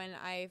me when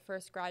I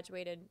first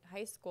graduated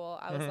high school.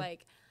 I was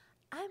like,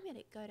 I'm going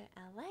to go to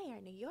LA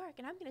or New York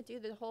and I'm going to do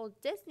the whole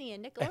Disney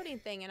and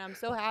Nickelodeon thing. And I'm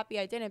so happy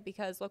I didn't,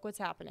 because look what's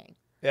happening.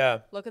 Yeah.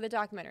 Look at the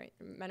documentary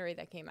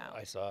that came out.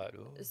 I saw it.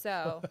 Ooh.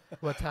 So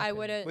What's happening? I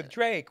would have. With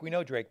Drake. We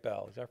know Drake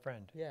Bell. He's our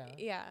friend. Yeah.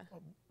 Yeah.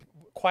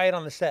 Quiet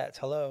on the sets.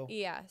 Hello.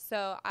 Yeah.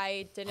 So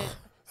I didn't.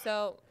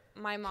 So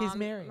my mom. He's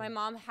married. My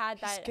mom had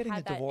He's that getting a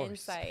had that divorce.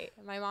 insight.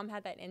 My mom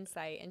had that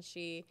insight, and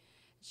she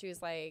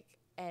was like,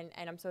 and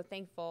I'm so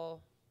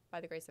thankful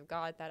by the grace of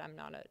God that I'm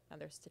not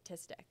another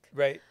statistic.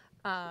 Right.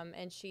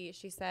 And she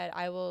said,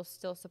 I will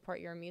still support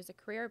your music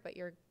career, but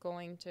you're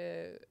going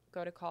to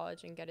go to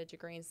college and get a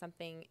degree in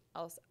something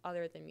else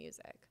other than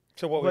music.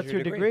 So what was What's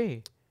your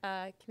degree?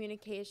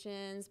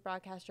 Communications,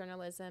 broadcast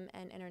journalism,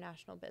 and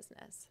international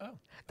business. Oh.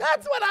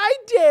 That's what I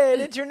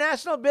did.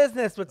 International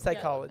business with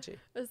psychology.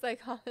 The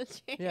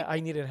psychology. Yeah, I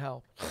needed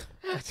help.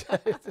 I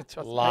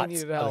Lots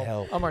needed of help.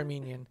 help. I'm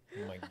Armenian.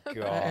 Oh my I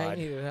God.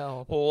 needed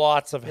help.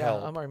 Lots of Yeah,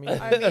 help. I'm Armenian.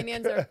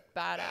 Armenians are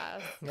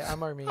badass. Yeah,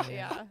 I'm Armenian.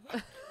 Yeah.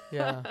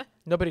 Yeah.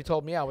 Nobody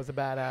told me I was a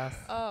badass.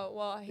 Oh,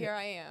 well, here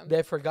I am.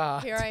 They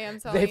forgot. Here I am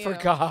telling They you.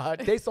 forgot.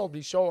 They sold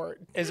me short.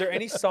 Is there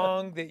any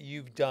song that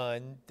you've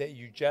done that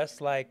you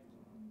just like,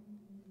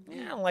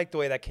 I don't like the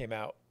way that came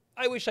out.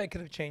 I wish I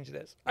could have changed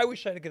this. I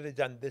wish I could have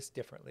done this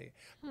differently.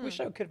 I wish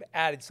I could have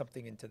added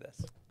something into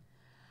this.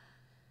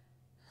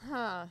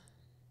 Huh.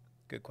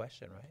 Good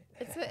question,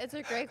 right? It's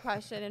a great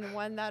question, and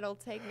one that'll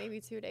take maybe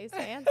 2 days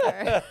to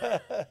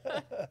answer.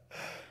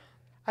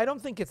 I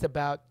don't think it's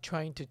about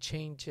trying to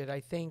change it.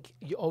 I think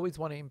you always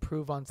want to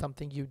improve on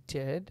something you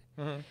did.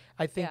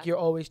 I think Yeah. you're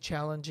always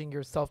challenging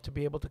yourself to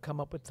be able to come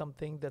up with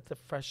something that's a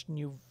fresh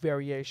new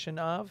variation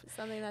of.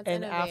 Something that's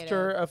And innovative.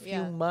 after a few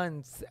Yeah.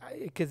 months,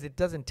 because it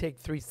doesn't take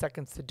 3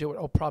 seconds to do it.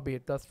 Oh, probably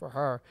it does for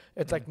her.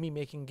 It's like me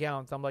making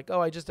gowns. I'm like,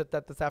 oh, I just did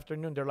that this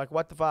afternoon. They're like,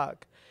 what the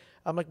fuck?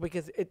 I'm like,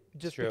 because it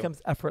just True.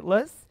 becomes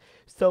effortless.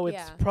 So it's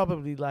Yeah.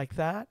 probably like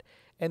that.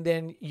 And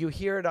then you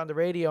hear it on the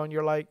radio and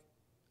you're like,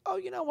 oh,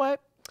 you know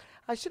what?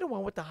 I should have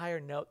went with the higher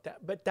note.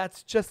 But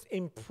that's just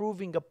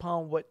improving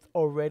upon what's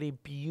already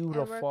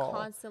beautiful. And we're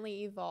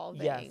constantly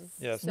evolving. Yes.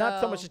 Yes.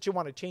 Not so much that you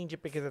want to change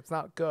it because it's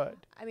not good.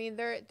 I mean,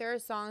 there are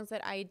songs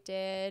that I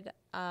did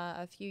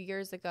a few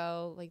years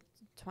ago, like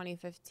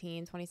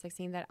 2015,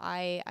 2016, that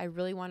I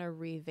really want to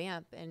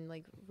revamp and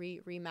like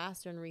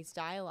remaster and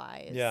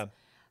restylize. Yeah.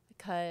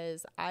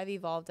 Because I've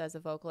evolved as a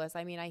vocalist.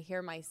 I mean, I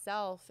hear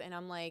myself and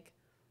I'm like,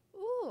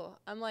 ooh,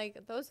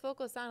 those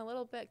vocals sound a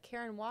little bit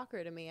Karen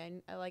Walker to me. I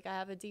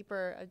have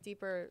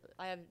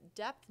I have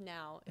depth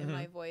now in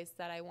my voice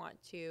that I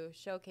want to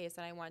showcase,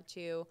 and I want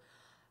to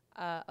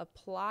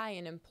apply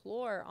and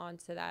implore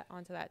onto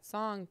that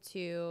song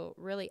to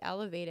really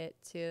elevate it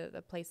to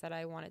the place that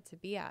I want it to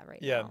be at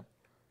right now.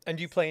 And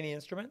do you play any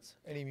instruments?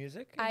 Any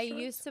music I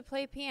instruments? used to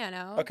play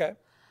piano. Okay.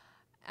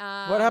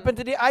 What happened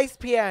to the ice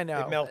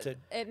piano? It melted.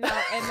 It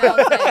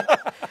melted.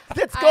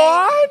 It's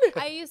gone.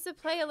 I used to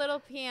play a little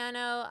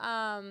piano.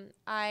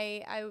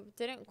 I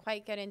didn't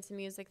quite get into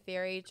music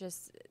theory,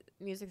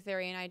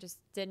 and I just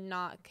did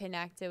not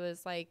connect. It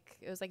was like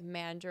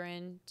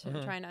Mandarin,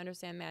 trying to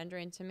understand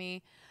Mandarin to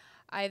me.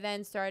 I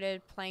then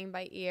started playing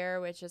by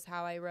ear, which is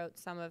how I wrote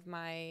some of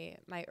my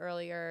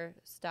earlier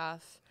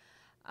stuff.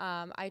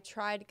 I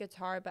tried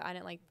guitar, but I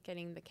didn't like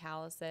getting the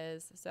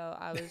calluses, so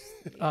I was.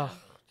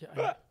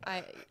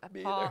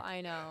 Paul,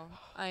 I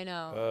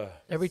know.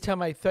 Every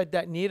time I thread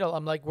that needle,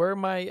 I'm like, where are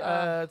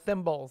my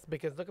thimbles?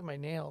 Because look at my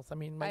nails. I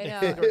mean, my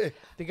fingers,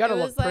 they gotta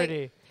look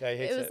pretty.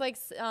 It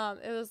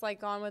was like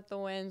Gone with the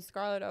Wind,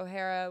 Scarlett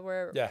O'Hara,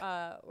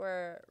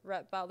 where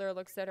Rhett Butler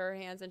looks at her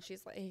hands and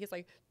he's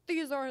like,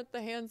 these aren't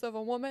the hands of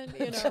a woman,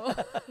 you know.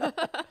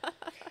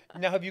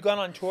 Now, have you gone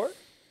on tour?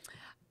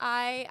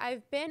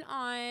 I've been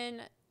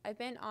on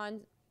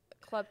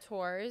club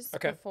tours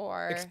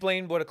before.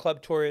 Explain what a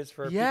club tour is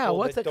for people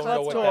what's that a don't club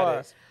know what tour?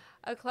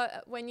 that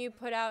is. When you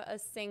put out a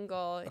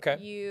single,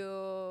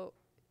 you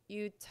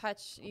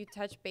touch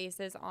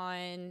bases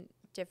on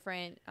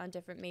different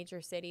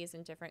major cities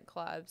and different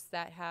clubs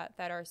that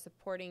are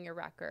supporting your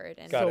record.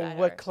 And so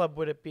what club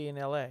would it be in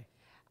LA?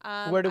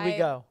 Where do we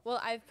go?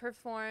 Well, I've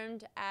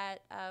performed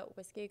at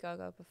Whiskey Go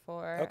Go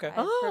before. Okay.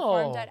 I've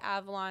performed at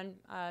Avalon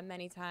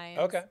many times.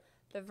 Okay.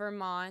 The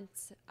Vermont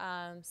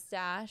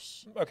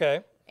Stash.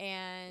 Okay.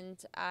 And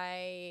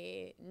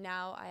I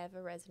have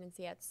a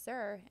residency at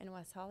Sir in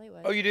West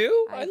Hollywood. Oh, you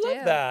do? I do.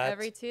 love that.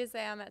 Every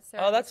Tuesday I'm at Sir.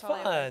 Oh, in that's West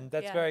fun. Hollywood.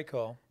 That's very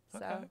cool. So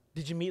Okay.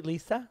 Did you meet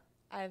Lisa?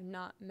 I have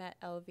not met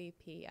LVP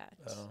yet.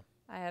 Oh.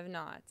 I have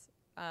not.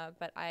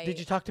 But Did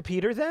you talk to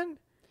Peter then?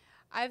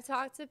 I've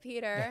talked to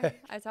Peter.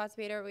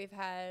 We've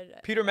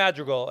had Peter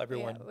Madrigal,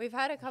 everyone. Yeah, we've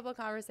had a couple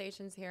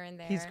conversations here and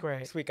there. He's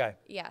great. Sweet guy.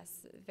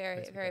 Yes,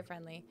 very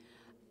friendly.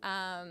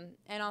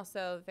 And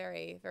also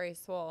very, very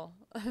swole.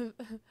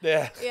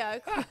 Yeah. Yeah.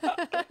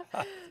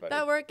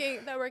 that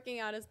working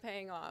out is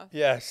paying off.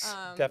 Yes,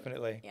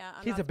 definitely. Yeah.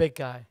 He's a big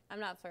guy. I'm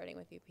not flirting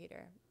with you,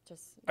 Peter.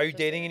 Are you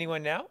dating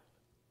anyone now?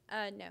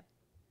 No.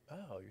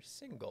 Oh, you're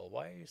single.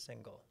 Why are you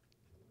single?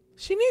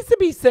 She needs to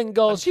be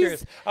single. I'm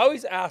curious. I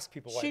always ask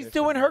people why she's they're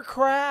doing single. her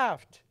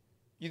craft.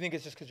 You think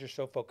it's just because you're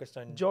so focused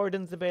on...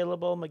 Jordan's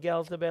available.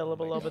 Miguel's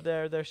available over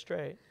there. They're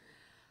straight.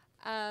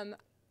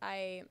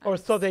 Or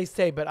so they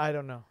say, but I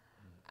don't know.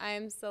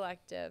 I'm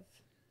selective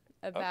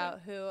about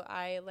who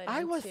I let into.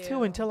 I was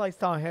too until I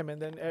saw him,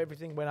 and then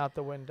everything went out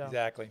the window.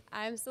 Exactly.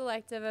 I'm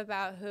selective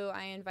about who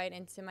I invite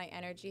into my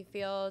energy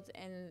field,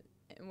 and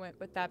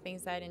with that being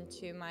said,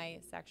 into my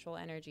sexual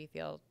energy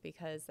field,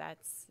 because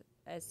that's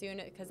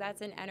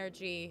an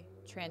energy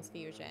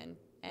transfusion,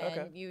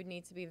 and you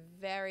need to be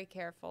very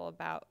careful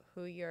about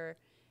who you're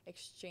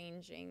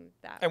exchanging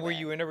that. And were with.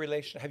 you in a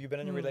relation? Have you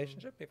been in a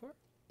relationship before?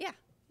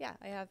 Yeah,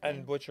 I have. Been.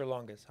 And what's your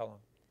longest? How long?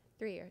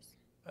 3 years.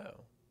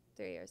 Oh.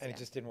 3 years. And it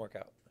just didn't work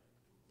out.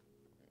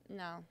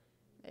 No,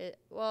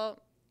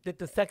 Did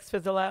the sex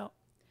fizzle out?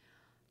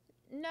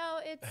 No,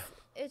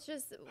 it's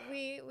just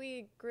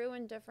we grew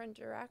in different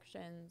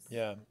directions.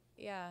 Yeah.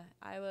 Yeah,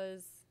 I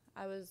was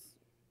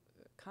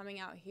coming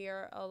out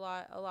here a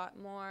lot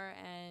more,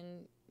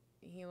 and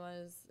he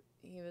was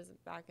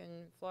back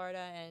in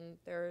Florida, and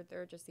there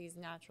were just these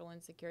natural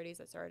insecurities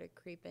that started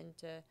to creep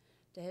into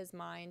his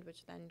mind,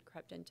 which then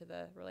crept into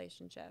the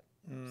relationship.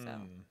 So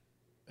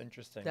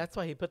interesting. That's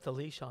why he put the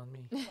leash on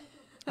me.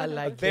 I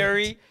like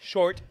very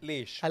short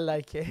leash. I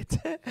like it.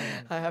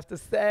 I have to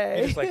say.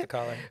 You just like the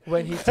collar.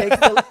 When he takes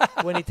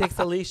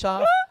the leash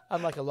off,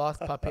 I'm like a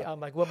lost puppy. I'm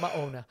like, where my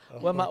owner?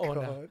 Where my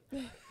owner?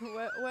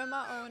 Where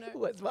my owner?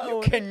 Where's my You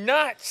owner?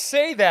 cannot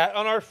say that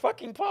on our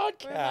fucking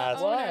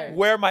podcast. Why?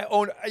 Where my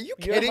owner? Are you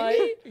kidding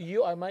me?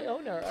 You are my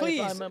owner.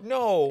 Please,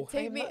 no.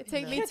 Take me You to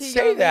can't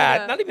say Yolita.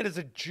 that. Not even as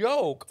a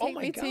joke. Take oh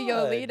my me God. to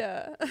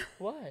Yolita.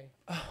 Why?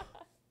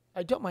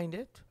 I don't mind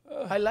it.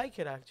 I like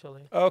it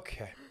actually.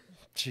 Okay.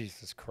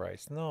 Jesus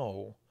Christ.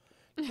 No.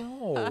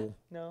 No.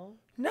 No.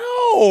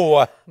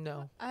 No.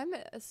 No. I'm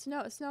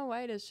Snow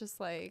White is just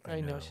like I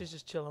know. She's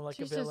just chilling like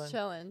she's a villain. just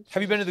chilling.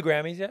 Have you been to the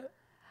Grammys yet?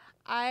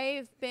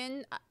 I've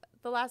been.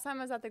 The last time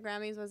I was at the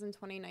Grammys was in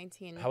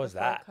 2019. How was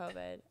before that?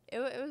 COVID.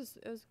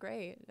 It was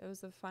great. It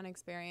was a fun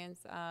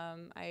experience.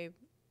 I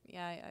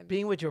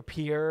Being with your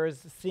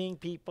peers, seeing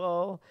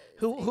people.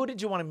 Who did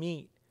you want to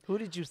meet? Who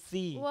did you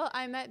see? Well,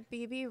 I met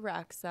BB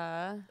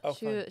Rexa. Oh,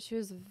 fun. She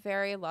was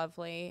very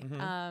lovely.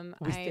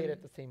 We stayed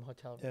at the same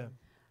hotel room. Yeah.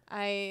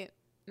 I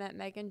met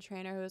Megan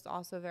Trainor, who was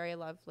also very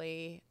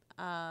lovely.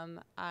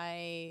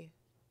 I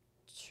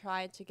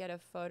tried to get a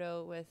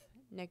photo with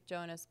Nick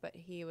Jonas, but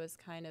he was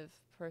kind of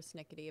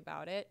persnickety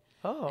about it.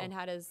 Oh. And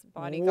had his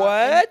bodyguard.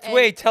 What? and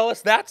Wait, tell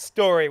us that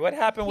story. What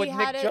happened with he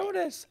Nick had it-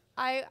 Jonas?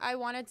 I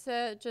wanted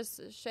to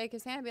just shake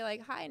his hand and be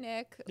like, "Hi,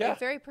 Nick," Yeah. like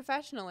very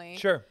professionally.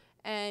 Sure.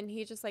 And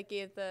he just like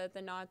gave the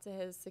nod to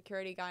his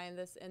security guy, and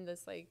this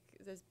like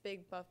this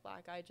big buff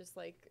black guy just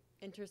like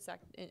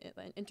intercepted.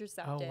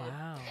 Oh,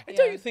 wow. And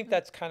don't you think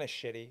that's kind of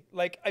shitty?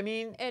 Like, I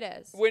mean, It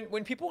is.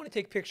 When people want to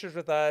take pictures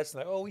with us,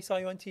 and like, oh, we saw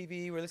you on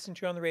TV, we're listening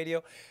to you on the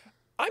radio.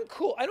 I'm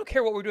cool. I don't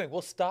care what we're doing.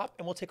 We'll stop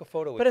and we'll take a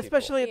photo with But people.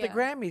 especially at the Yeah.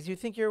 Grammys, you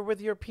think you're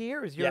with your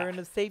peers. You're Yeah. in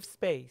a safe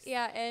space.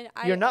 Yeah, and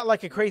You're not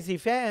like a crazy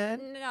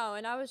fan. No,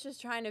 and I was just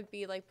trying to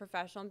be like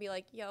professional and be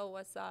like, "Yo,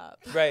 what's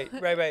up?" Right.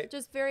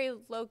 Just very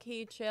low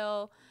key,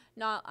 chill.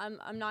 Not, I'm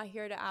not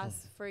here to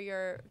ask for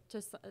your.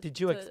 Just. Did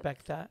you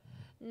expect that?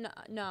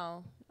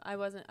 No, I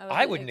wasn't.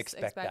 I wouldn't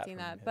expect that expecting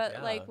from that. him, But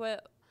yeah. like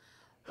what?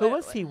 Who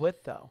was he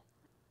with, though?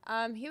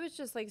 He was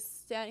just like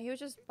he was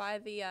just by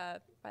the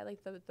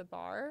the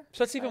bar.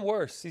 So it's even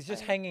worse. He's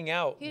just hanging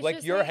out He's like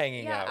just you're like-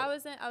 hanging yeah, out.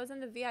 I was in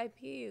the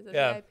VIP,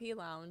 Yeah. VIP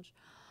lounge.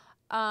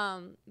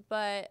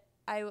 But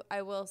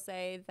I will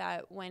say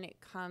that when it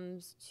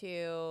comes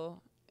to,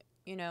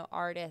 you know,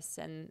 artists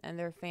and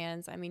their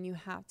fans, I mean, you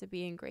have to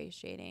be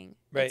ingratiating.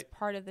 Right. It's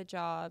part of the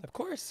job Of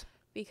course.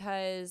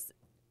 because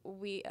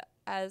we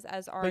as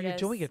artists. But you're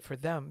doing it for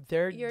them.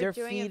 They're You're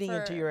doing it feeding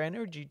into for- your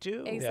energy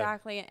too.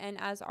 Exactly. And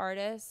as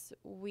artists,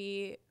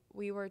 we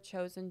were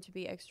chosen to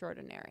be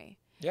extraordinary.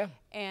 Yeah.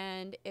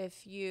 And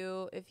if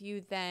you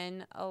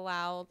then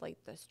allowed like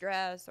the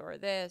stress or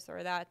this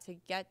or that to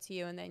get to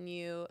you, and then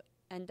you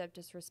end up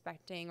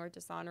disrespecting or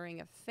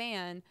dishonoring a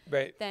fan,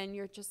 Right. then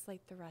you're just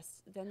like the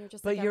rest. Then you're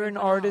just. But like you're an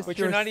everyone artist else. But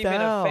you're not even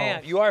a fan.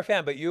 yourself. You are a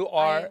fan, but you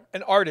are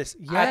an artist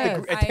at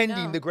Yes. the, I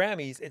attending know. the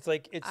Grammys. It's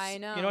like I you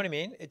know know. what I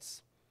mean?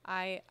 It's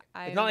I'm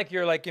not like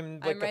you're like in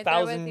like I'm a right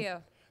thousand. there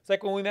with you. It's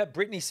like when we met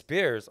Britney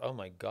Spears. Oh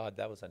my God,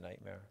 that was a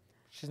nightmare.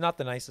 She's not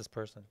the nicest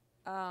person.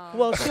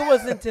 Well, she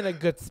wasn't in a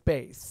good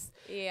space.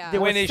 Yeah. There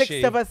When were is 6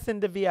 she? of us in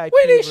the VIP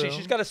When room. is she?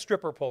 She's got a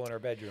stripper pole in her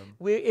bedroom.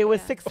 It was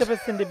Yeah. 6 of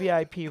us in the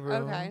VIP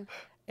room. Okay.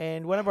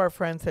 And one of our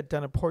friends had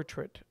done a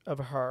portrait of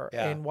her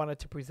Yeah. and wanted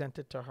to present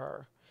it to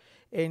her.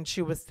 And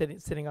she was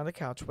sitting on the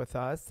couch with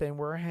us, and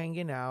we're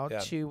hanging out. Yeah.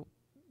 She, you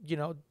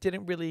know,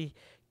 didn't really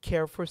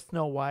care for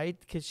Snow White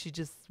because she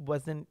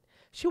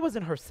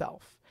wasn't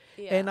herself.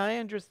 Yeah. And I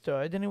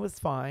understood, and it was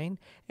fine.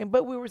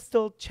 But we were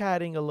still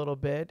chatting a little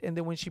bit. And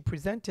then when she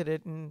presented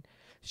it, and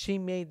she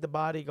made the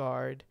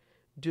bodyguard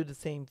do the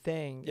same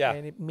thing, Yeah.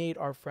 and it made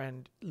our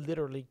friend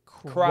literally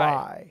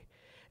cry.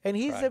 And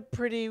he's Cry. a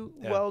pretty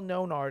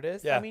well-known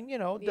artist. Yeah. I mean, you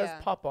know, does Yeah.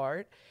 pop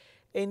art.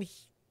 And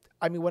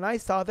I mean, when I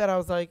saw that, I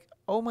was like,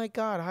 "Oh my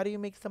God, how do you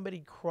make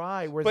somebody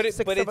cry?" We're But six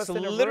of it's us in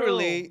a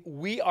literally room.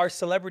 we are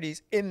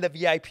celebrities in the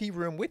VIP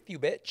room with you,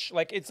 bitch.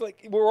 Like it's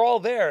like we're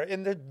all there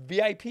in the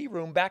VIP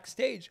room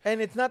backstage.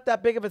 And it's not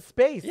that big of a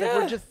space. Like, Yeah.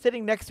 we're just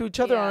sitting next to each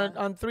other Yeah.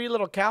 on 3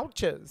 little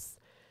couches.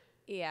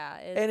 Yeah.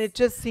 And it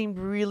just seemed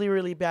really,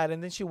 really bad.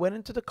 And then she went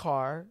into the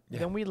car. Yeah.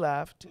 Then we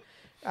left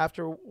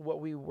after what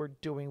we were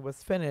doing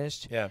was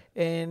finished. Yeah.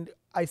 And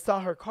I saw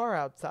her car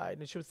outside,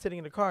 and she was sitting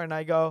in the car. And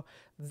I go,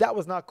 "That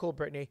was not cool,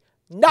 Brittany.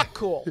 Not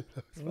cool.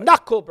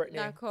 Not cool, Brittany.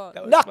 Not cool.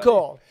 That was Not funny.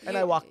 cool." And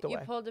I You- walked You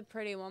away. pulled a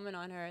Pretty Woman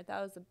on her.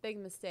 That was a big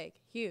mistake.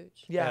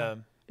 Huge. Yeah.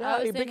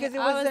 I was, because in, it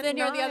I wasn't was in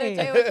here the other day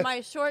nice. with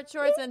my short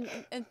shorts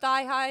and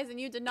thigh highs, and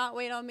you did not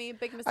wait on me.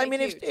 Big mistake. I mean,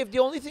 huge. if the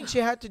only thing she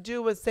had to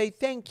do was say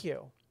thank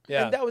you,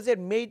 Yeah. and that was it,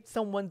 made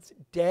someone's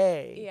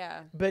day.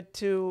 Yeah. But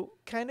to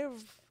kind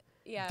of,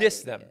 Yeah.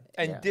 Diss them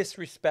and Yeah.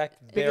 disrespect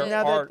because their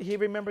now art. that he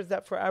remembers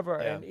that forever,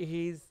 Yeah. and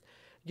he's,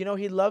 you know,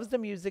 he loves the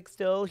music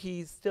still.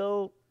 He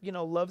still, you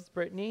know, loves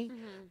Britney,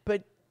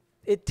 but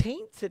it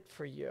taints it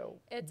for you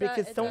It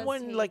because does someone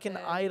taint like an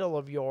it. idol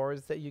of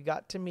yours that you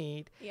got to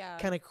meet Yeah.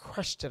 kind of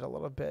crushed it a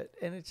little bit,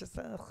 and it's just,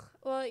 ugh.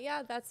 Well,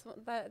 yeah,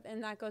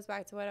 and that goes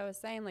back to what I was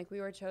saying. Like, we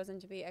were chosen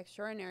to be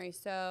extraordinary.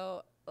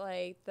 So,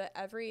 like, the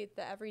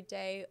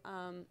everyday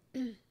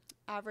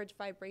average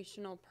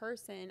vibrational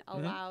person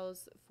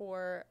allows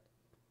for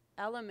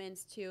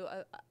elements to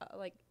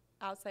like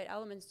outside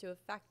elements to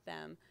affect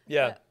them.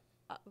 Yeah.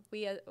 But,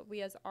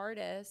 we as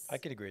artists, I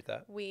could agree with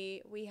that.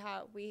 we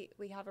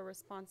have a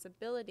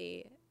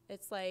responsibility.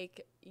 It's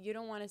like you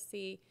don't want to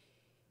see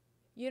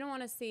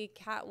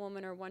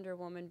Catwoman or Wonder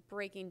Woman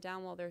breaking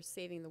down while they're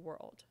saving the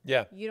world.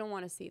 Yeah. You don't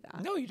want to see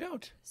that. No, you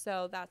don't.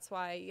 So that's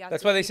why you have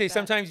That's to why they keep say that.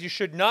 sometimes you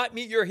should not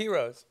meet your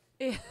heroes.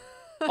 Yeah.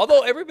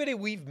 Although everybody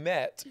we've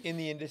met in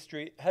the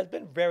industry has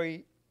been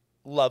very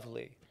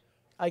lovely.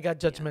 I got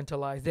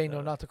judgmentalized. They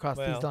know not to cross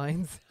well. these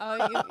lines. Oh,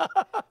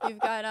 you've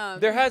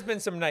got There has been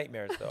some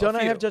nightmares though. Don't a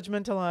I have few.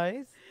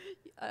 judgmentalized?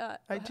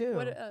 I do.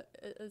 What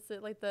is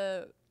it like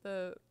the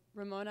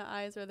Ramona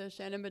eyes or the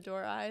Shannon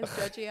Bedore eyes,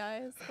 judgy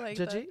eyes, like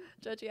Judgy?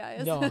 judgy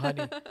eyes? No,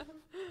 honey.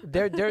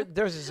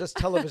 Theirs is just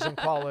television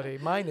quality.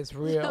 Mine is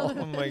real.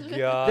 Oh my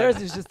God.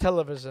 Theirs is just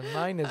television.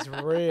 Mine is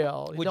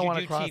real. Would don't you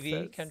wanna do cross TV,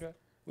 this. Kendra?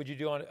 Would you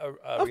do on a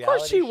Of reality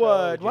course she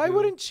show? would. you Why do-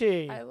 wouldn't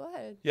she? I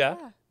would. Yeah?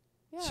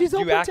 Yeah. She's Do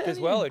open you act to as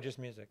well any- or just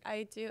music?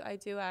 I do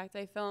act.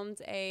 I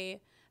filmed a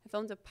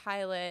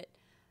pilot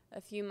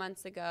a few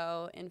months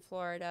ago in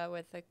Florida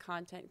with a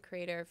content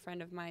creator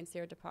friend of mine,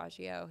 Sarah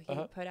DiPaggio. He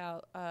put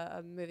out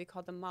a movie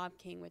called The Mob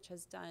King, which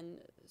has done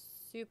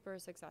super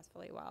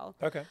successfully well.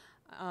 Okay.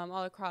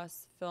 All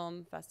across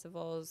film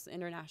festivals,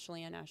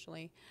 internationally and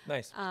nationally.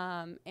 Nice.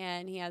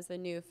 And he has a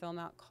new film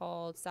out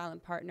called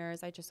Silent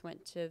Partners. I just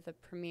went to the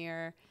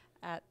premiere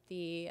at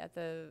the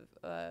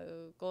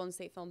Golden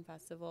State Film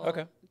Festival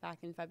back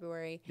in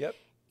February. Yep.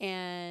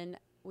 And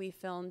we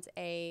filmed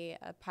a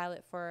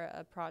pilot for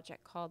a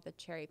project called The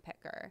Cherry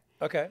Picker.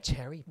 Okay.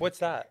 Cherry. What's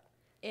that?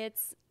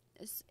 It's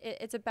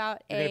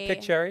about You're gonna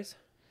pick cherries?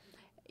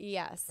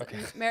 Yes. Okay.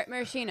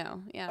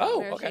 Maraschino. Yeah.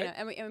 Oh, maraschino. okay.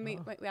 And we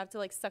have to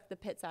like suck the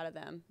pits out of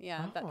them.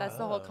 Yeah. That's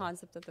the whole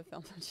concept of the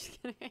film. I'm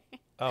just kidding.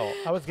 Oh,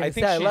 I was gonna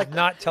think say, I she's like-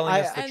 not telling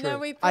us the And truth. then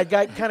we I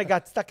kind of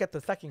got stuck at the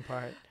sucking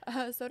part.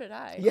 so did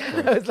I.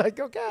 Yeah, I was like,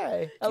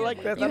 okay, I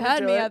like this. You I'm had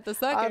into me it. at the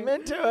sucking. I'm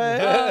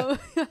into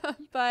it.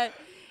 But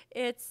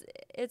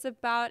it's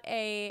about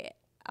a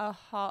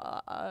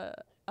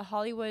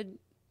Hollywood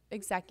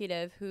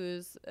executive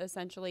who's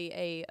essentially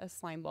a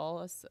slime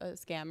ball, a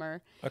scammer.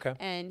 Okay.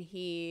 And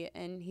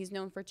he's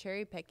known for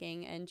cherry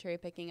picking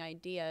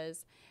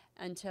ideas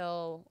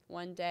until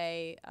one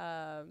day,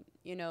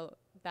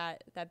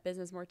 that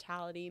business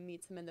mortality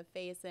meets him in the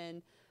face,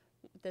 and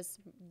this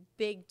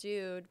big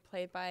dude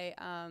played by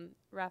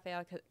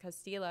Rafael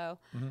Castillo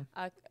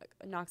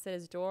knocks at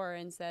his door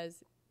and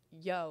says,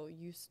 "Yo,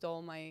 you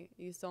stole my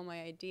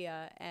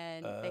idea,"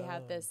 and they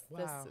have this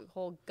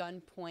whole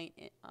gunpoint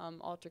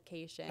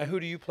altercation. And who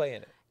do you play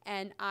in it?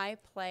 And I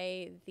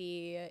play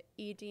the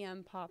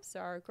EDM pop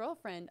star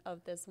girlfriend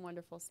of this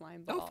wonderful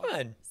slime ball. Oh,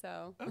 fun.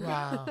 So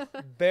Wow,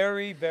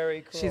 Very,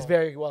 very cool. she's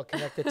very well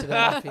connected to the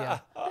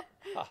mafia.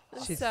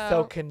 She's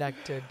so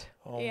connected,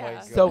 Oh Yeah. my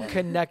god. so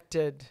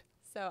connected.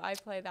 So I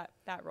play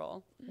that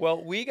role.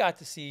 Well, we got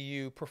to see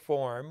you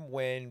perform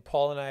when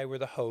Paul and I were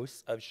the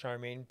hosts of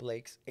Charmaine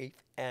Blake's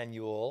 8th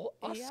annual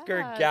Oscar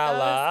Yeah, that Gala,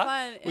 was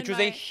fun. which In was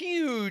a my-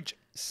 huge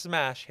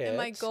smash hit. In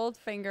my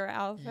Goldfinger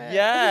outfit.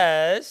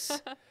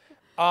 Yes.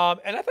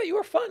 And I thought you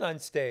were fun on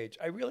stage.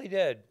 I really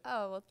did.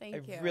 Oh, well,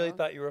 thank you. I really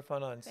thought you were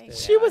fun on Thank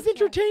stage. She was Yeah.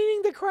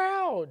 entertaining the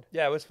crowd.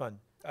 Yeah, it was fun.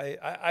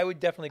 I would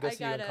definitely go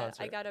see you in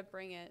concert. I gotta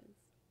bring it.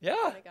 Yeah.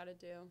 That's what I gotta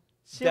do.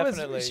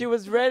 Definitely. She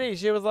was ready.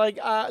 She was like,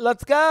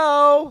 let's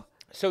go.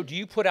 So do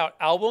you put out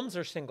albums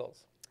or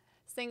singles?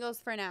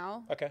 Singles for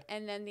now. Okay.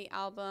 And then the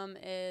album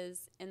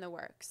is in the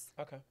works.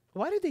 Okay.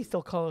 Why do they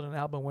still call it an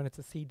album when it's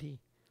a CD?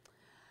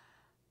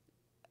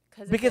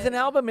 It's Because a- an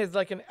album is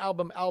like an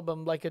album,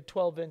 like a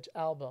 12-inch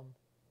album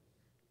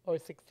or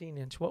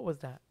 16-inch. What was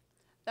that?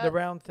 The that-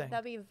 round thing.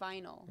 That'd be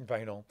vinyl.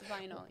 Vinyl.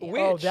 Vinyl. Yeah.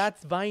 Which- Oh,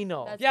 that's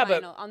vinyl. That's Yeah,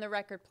 but- vinyl on the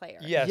record player.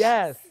 Yes.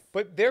 Yes.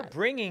 But they're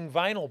bringing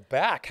vinyl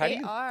back. How They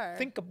do you are.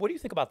 think? What do you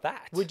think about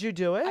that? Would you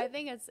do it? I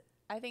think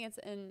it's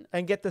in.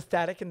 And get the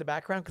static in the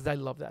background? Because I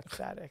love that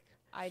static.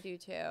 I do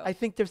too. I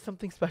think there's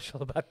something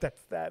special about that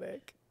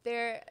static.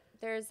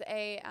 There's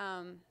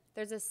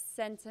a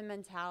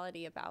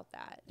sentimentality about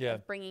that. Yeah.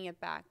 Of bringing it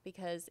back,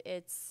 because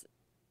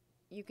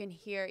you can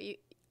hear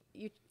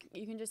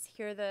you can just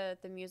hear the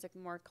music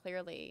more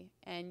clearly,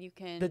 and you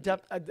can The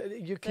depth,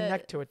 you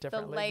connect to it the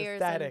differently. layers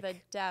static. and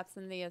the depths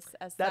and the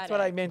aesthetic. That's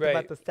what I meant Right.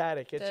 about the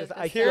static. It's The- just the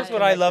I Here's feel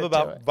what I love connected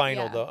to about it.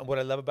 vinyl, Yeah. though, and what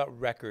I love about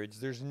records.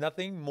 There's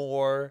nothing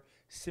more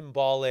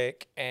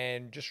symbolic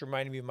and just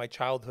reminding me of my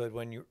childhood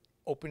when you're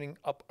opening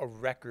up a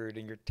record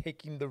and you're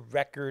taking the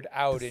record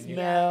out and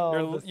Smell,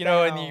 you're, the you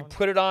know, and you sound.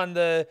 put it on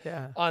the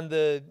Yeah.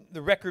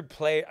 record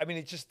play. I mean,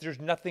 it's just there's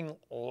nothing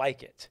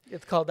like it.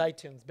 It's called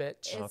iTunes,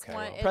 bitch. It's Okay,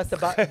 one, well. Press it's, the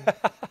button.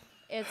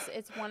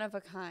 it's one of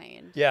a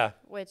kind. Yeah.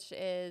 Which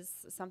is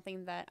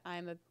something that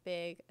I'm a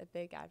big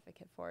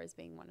advocate for, is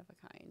being one of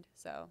a kind.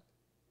 So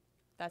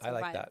that's I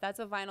what like that. that's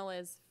what vinyl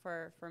is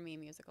for me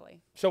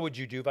musically. So would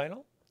you do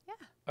vinyl? Yeah.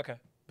 Okay.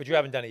 But you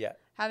haven't done it yet.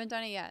 Haven't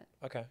done it yet.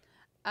 Okay.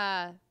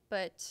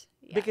 But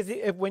yes. Because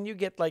if when you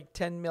get like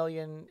 10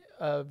 million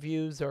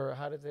views, or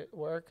how does it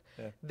work?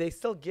 Yeah. They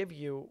still give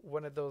you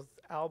one of those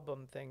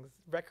album things,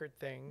 record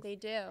things. they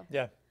do.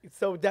 Yeah.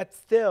 So that's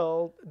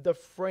still the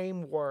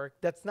framework.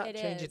 That's not It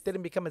changed. is. It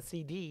didn't become a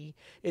CD.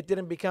 It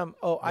didn't become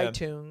Yeah.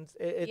 iTunes.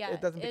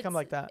 It doesn't become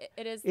like that.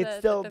 It is It's the,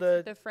 still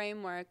the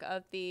framework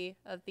of the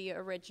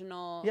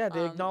original. Yeah,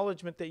 the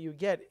acknowledgement that you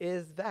get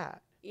is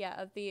that. Yeah,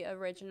 of the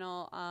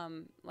original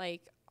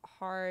like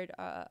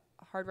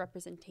hard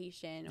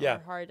representation, Yeah. or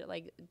hard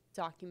like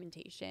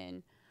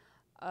documentation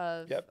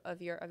of Yep.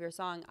 of your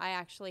song. I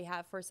actually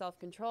have, for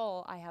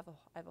Self-Control, I have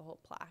a whole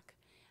plaque.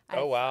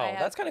 Oh wow,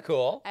 that's kind of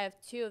cool. I have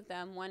two of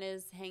them. One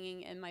is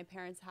hanging in my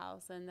parents'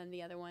 house, and then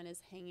the other one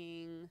is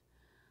hanging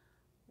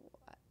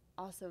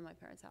also in my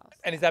parents' house.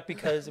 And is that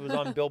because it was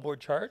on Billboard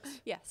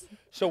charts? Yes.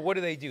 So what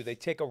do? They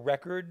take a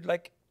record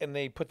and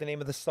they put the name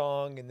of the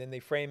song and then they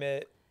frame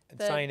it and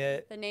sign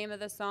it. The name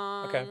of the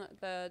song, Okay.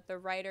 the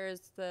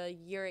writers, the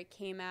year it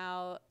came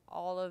out,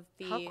 all of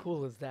the How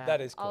cool is that? That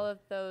is cool. all of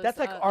those. That's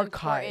like important-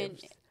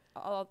 archives.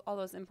 all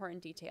those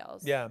important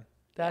details. Yeah,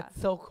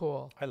 That's so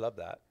cool. I love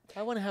that.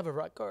 I want to have a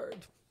record.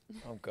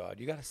 Oh God,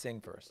 you got to sing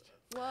first.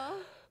 Well,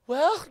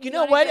 Well, you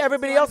know wanna what? get-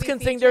 Everybody you wanna else be can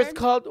sing. There's featured?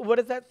 called, what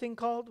is that thing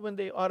called when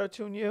they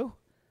auto-tune you?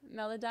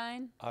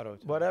 Melodyne, Auto.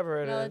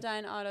 Whatever it is.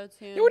 Melodyne auto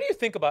tune. Yeah, what do you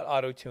think about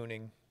auto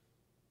tuning?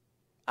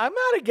 I'm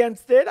not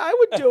against it. I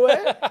would do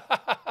it.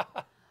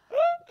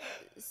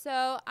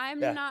 So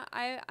I'm Yeah. not.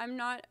 I'm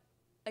not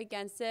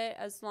against it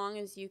as long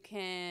as you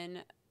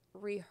can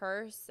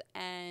rehearse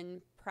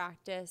and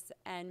practice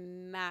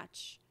and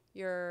match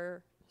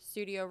your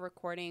studio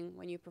recording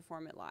when you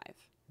perform it live.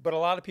 But a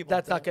lot of people.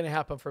 That's don't. not going to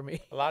happen for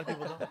me. A lot of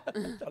people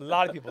don't. A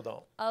lot of people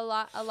don't.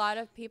 A lot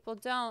of people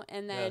don't,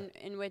 and then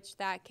in which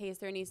that case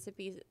there needs to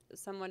be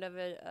somewhat of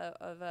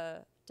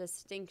a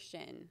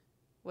distinction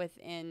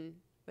within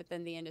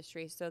the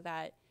industry so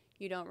that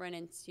you don't run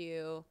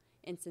into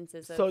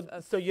instances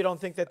of So you don't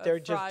think that they're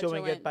just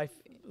doing it fraudulent- by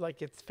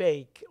like it's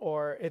fake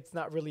or it's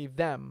not really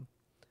them?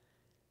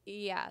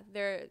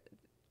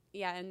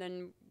 yeah, and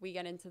then we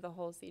get into the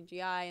whole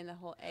CGI and the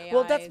whole AI.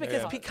 Well, that's Yeah.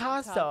 because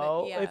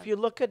Picasso, yeah. if you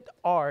look at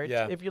art,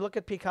 Yeah. if you look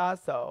at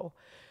Picasso,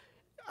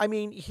 I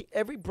mean,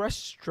 every brush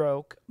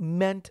stroke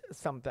meant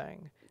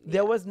something.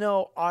 There was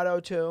no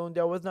auto-tune.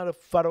 There was not a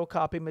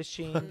photocopy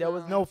machine. There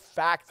was no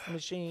fax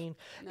machine.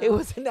 It No.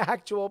 was an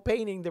actual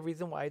painting, the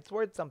reason why it's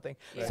worth something.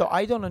 Yeah. So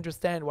I don't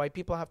understand why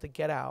people have to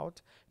get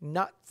out,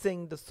 not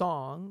sing the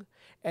song,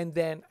 and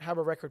then have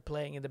a record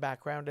playing in the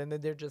background, and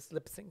then they're just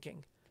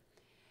lip-syncing.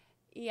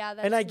 Yeah,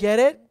 And I get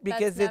it that's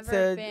because it's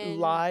never a been-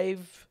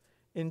 live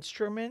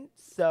instrument,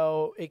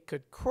 so it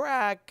could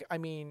crack. I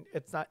mean,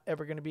 it's not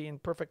ever going to be in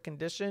perfect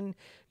condition.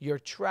 You're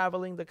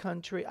traveling the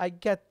country. I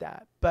get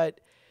that,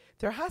 but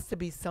there has to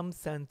be some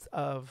sense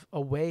of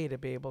a way to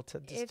be able to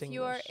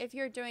distinguish. if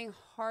you're doing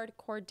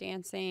hardcore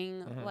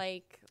dancing Mm-hmm.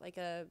 like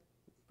a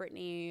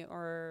Britney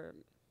or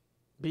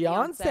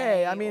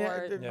Beyonce, I mean,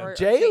 or, Yeah. or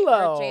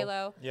J-Lo.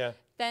 J-Lo, Yeah.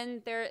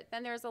 then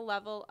there's a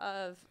level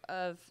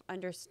of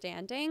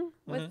understanding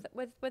with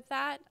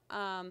that.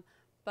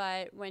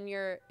 But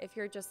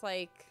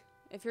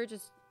if you're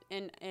just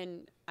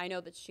and I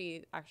know that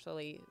she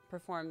actually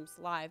performs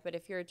live, but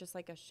if you're just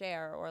like a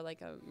Cher or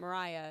like a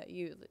Mariah,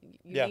 you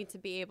Yeah. need to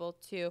be able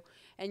to,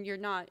 and you're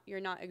not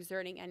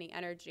exerting any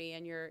energy,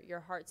 and your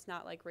heart's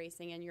not like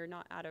racing, and you're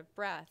not out of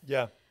breath.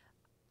 Yeah.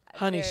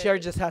 Honey, there- Cher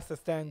just has to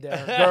stand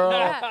there, girl.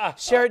 Yeah.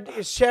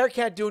 Cher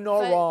can't do no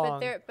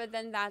wrong. But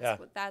then Yeah.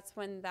 that's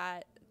when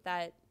that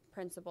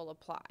principle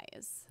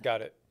applies.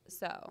 Got it.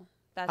 So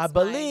that's I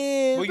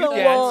believe. Well, the you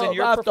dance in world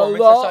your after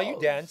performance. I saw you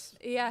love. dance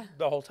Yeah,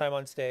 the whole time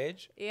on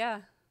stage.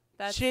 yeah.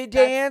 She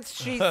danced.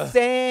 She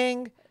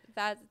sang.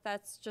 That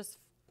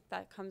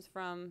comes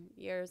from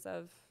years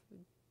of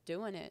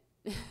doing it.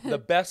 The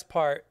best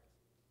part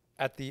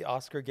at the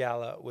Oscar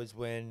gala was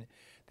when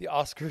the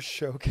Oscar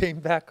show came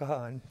back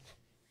on,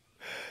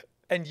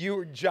 and you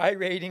were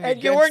gyrating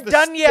And you against weren't the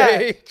done yet.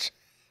 stage.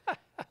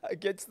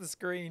 Against the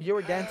screen. You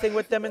were dancing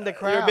with them in the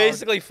crowd. You were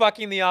basically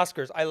fucking the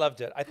Oscars. I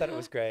loved it. I thought it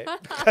was great.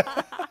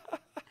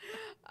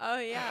 Oh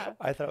yeah,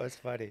 I thought it was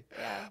funny.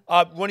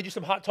 yeah. Want to do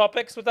some hot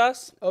topics with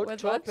us? Oat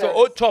With what? topics. So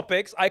oat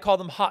topics. I call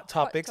them hot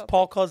topics. topics.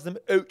 Paul calls them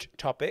oat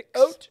topics.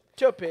 Oat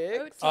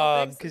topics.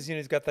 Because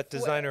he's got that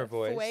designer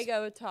voice.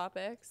 Fuego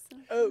topics.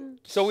 Oat.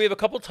 So we have a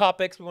couple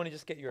topics we want to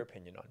just get your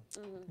opinion on.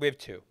 We have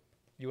two.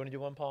 You want to do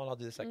one, Paul, and I'll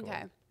do the second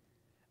Okay.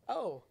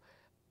 one.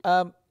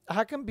 Oh.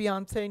 How come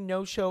Beyonce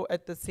no show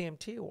at the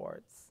CMT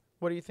Awards?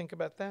 What do you think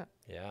about that?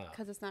 Yeah.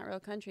 Because it's not real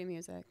country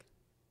music.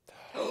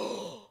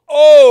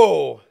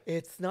 Oh!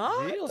 It's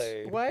not.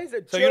 Really? Why is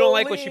it? So you don't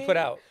like what she put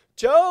out?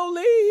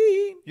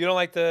 Jolene. You don't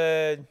like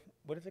the,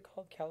 what is it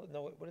called?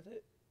 What is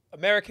it?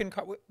 American,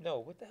 no,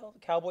 what the hell?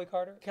 Cowboy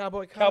Carter?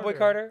 Cowboy Carter. Cowboy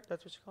Carter?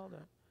 That's what she called it.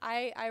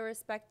 I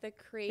respect the Is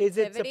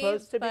creativity. it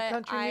supposed to be but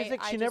country music?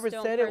 I She just never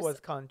don't said it was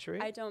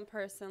country. I don't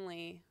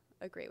personally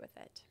agree with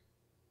it.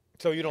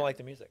 So you don't like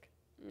the music?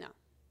 No.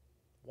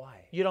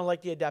 Why? You don't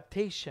like the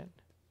adaptation.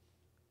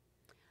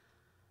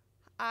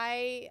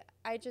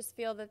 I just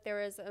feel that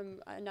there is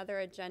another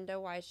agenda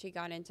why she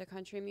got into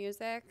country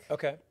music,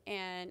 Okay.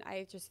 and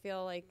I just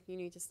feel like you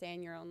need to stay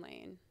in your own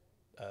lane.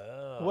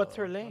 Oh. What's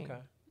her lane? Okay.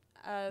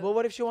 Well,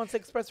 what if she wants to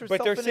express herself?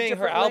 But they're in a saying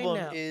her different lane album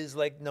now? is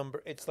like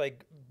it's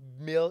like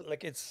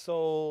like it's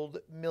sold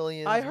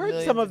millions. I heard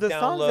millions some of the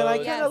songs and I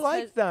downloads. kind of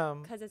like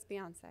them. Because it's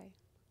Beyonce.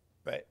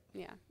 Right.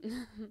 Yeah.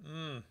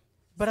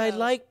 But I So-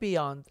 like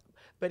Beyonce.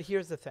 But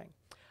here's the thing.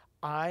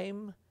 I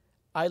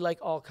like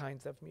all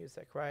kinds of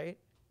music, right?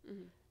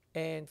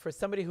 And for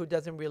somebody who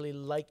doesn't really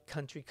like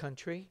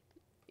country,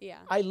 Yeah.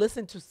 I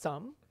listen to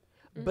some,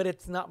 but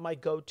it's not my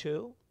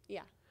go-to.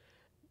 Yeah.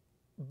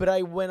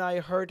 But when I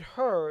heard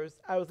hers,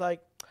 I was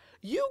like,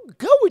 you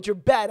go with your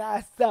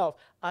badass self.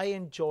 I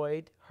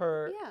enjoyed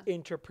her Yeah.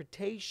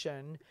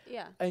 interpretation.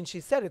 Yeah. And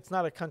she said it's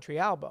not a country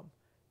album.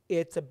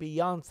 It's a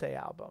Beyonce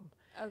album.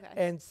 Okay.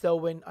 And so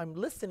when I'm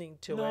listening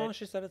to No, it.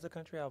 she said it's a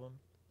country album.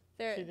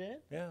 There, did?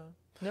 Yeah.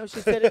 No,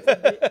 she said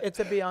it's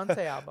a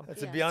Beyonce album.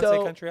 It's Yeah. a Beyonce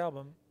So- country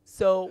album.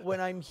 So when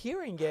I'm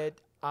hearing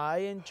it, I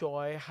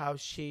enjoy how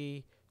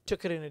she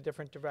took it in a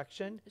different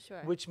direction, Sure.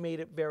 which made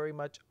it very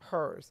much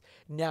hers.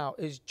 Now,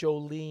 is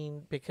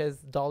Jolene, because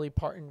Dolly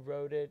Parton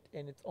wrote it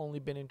and it's only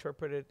been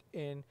interpreted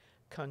in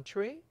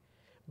country,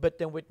 but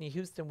then Whitney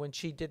Houston, when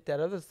she did that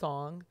other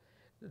song,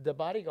 The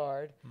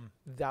Bodyguard,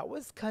 that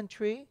was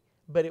country,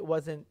 but it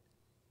wasn't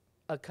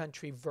a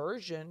country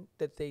version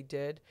that they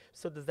did.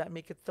 So does that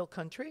make it still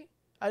country?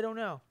 I don't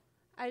know.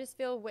 I just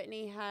feel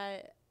Whitney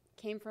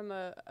came from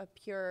a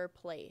pure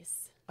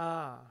place.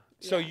 Ah,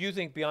 So Yeah. you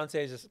think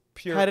Beyonce is just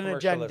pure had an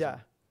commercialism?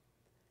 agenda.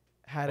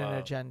 Had an Wow.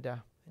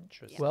 agenda.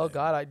 Interesting. Well,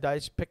 God, I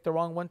just picked the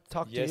wrong one to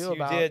talk yes, to you you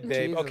about. did,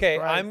 babe. Jesus Okay,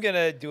 Christ. I'm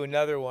gonna do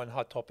another one.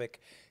 Hot topic.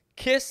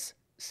 Kiss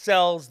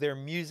sells their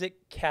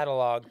music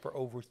catalog for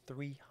over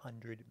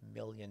 $300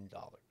 million.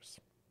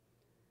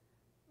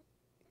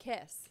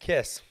 Kiss.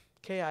 Kiss.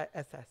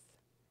 KISS.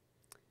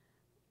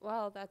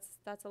 Well,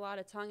 that's a lot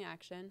of tongue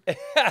action.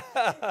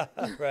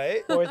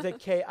 Right? Or is it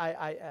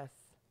KIIS?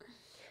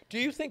 Do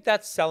you think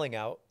that's selling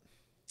out?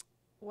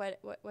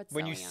 What's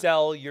When you selling out?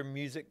 sell your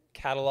music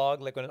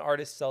catalog, like when an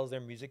artist sells their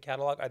music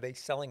catalog, are they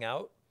selling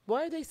out?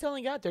 Why are they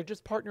selling out? They're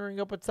just partnering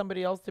up with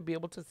somebody else to be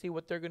able to see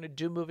what they're going to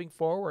do moving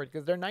forward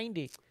because they're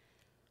 90.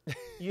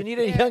 You need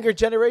a younger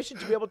generation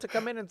to be able to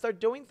come in and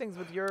start doing things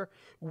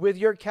with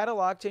your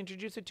catalog to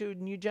introduce it to a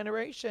new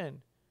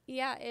generation.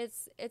 Yeah,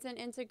 it's an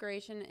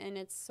integration, and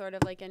it's sort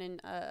of like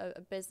a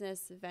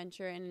business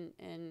venture and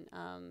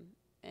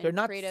They're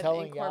not creative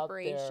selling out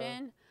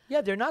incorporation. Yeah,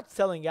 they're not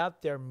selling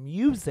out their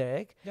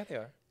music. Yeah, they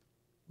are.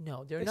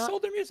 No, they're They not.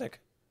 sold their music.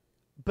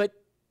 But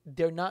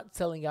they're not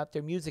selling out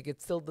their music.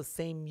 It's still the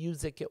same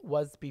music it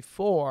was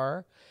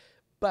before.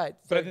 But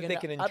But I they're think they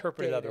gonna can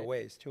interpret it update other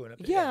ways too. And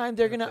Yeah, and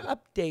they're going to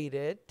update it. update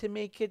it to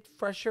make it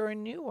fresher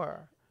and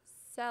newer.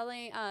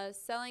 Selling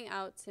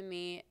out to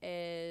me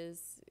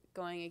is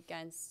going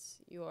against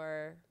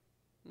your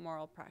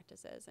moral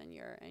practices and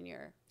your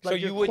So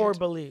Like you your wouldn't- core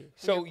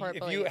beliefs. So core if you,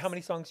 beliefs. how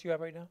many songs do you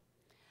have right now?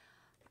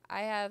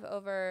 I have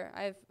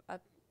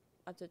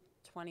up to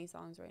 20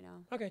 songs right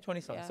now. Okay,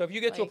 20 songs. Yeah, So if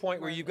you get to a like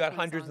point where more you've than got 20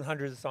 hundreds and songs.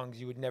 hundreds of songs,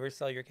 you would never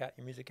sell your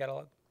music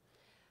catalog?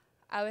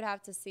 I would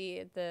have to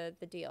see the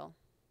deal.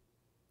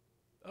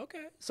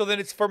 Okay. So then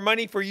it's for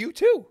money for you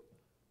too.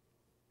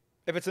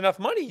 If it's enough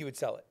money, you would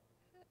sell it.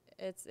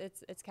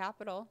 It's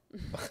capital.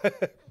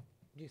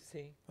 You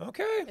see?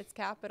 Okay. It's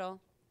capital.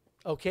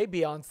 Okay,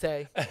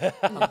 Beyonce.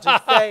 I'm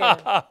just saying.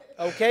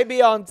 Okay,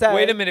 Beyonce.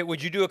 Wait a minute.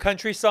 Would you do a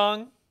country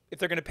song if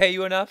they're going to pay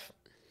you enough?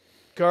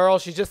 Girl,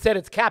 she just said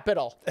it's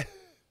capital.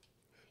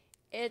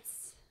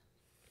 It's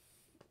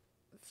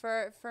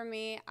for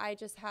me, I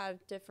just have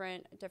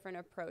different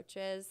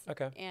approaches.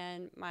 Okay.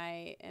 And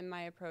my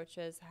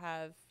approaches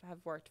have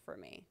worked for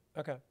me.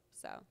 Okay.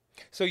 So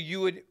So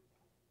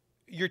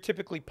you're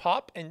typically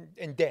pop and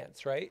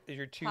dance, right? Is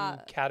your two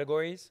Pop.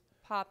 categories?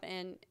 pop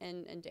and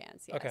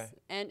dance, yes. Okay.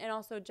 And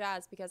also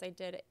jazz, because I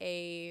did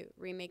a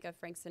remake of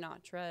Frank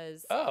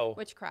Sinatra's Oh.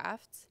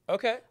 Witchcraft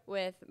Okay.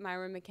 with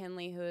Myra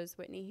McKinley, who is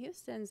Whitney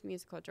Houston's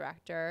musical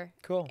director.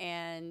 Cool.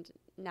 And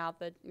now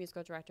the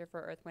musical director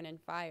for Earth, Wind,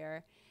 and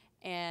Fire.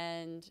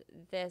 And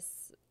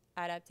this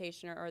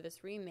adaptation or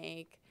this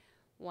remake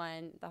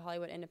won the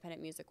Hollywood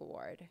Independent Music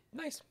Award.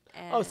 Nice.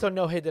 And Oh, so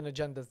no hidden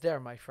agendas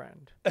there, my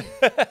friend.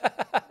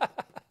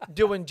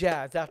 Doing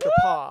jazz after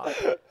pop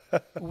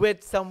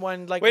with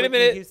someone like Wait a Whitney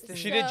minute. Houston.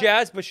 She did So-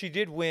 jazz, but she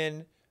did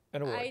win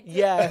an award. I did,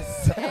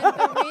 Yes. and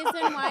the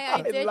reason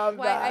why love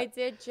that. I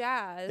did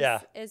jazz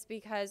Yeah. is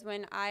because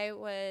when I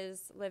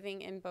was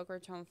living in Boca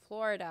Raton,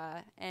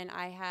 Florida, and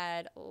I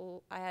had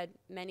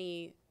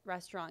many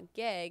restaurant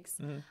gigs,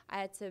 Mm-hmm.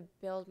 I had to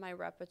build my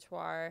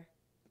repertoire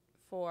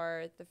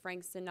for the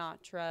Frank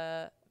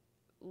Sinatra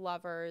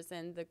lovers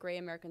and the Great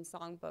American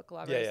Songbook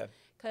lovers. yeah.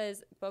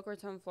 Because Boca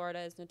Raton, Florida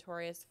is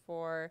notorious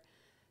for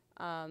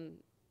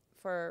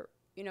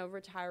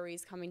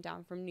retirees coming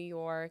down from New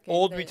York. and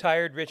Old the-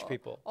 retired rich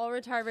people. all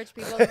retired rich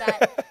people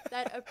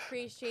that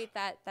appreciate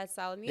that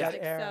style of Yeah.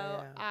 music.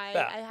 era, So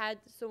yeah.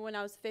 so when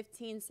I was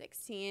 15,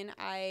 16,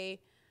 I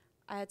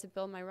had to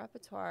build my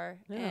repertoire,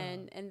 Yeah.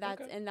 and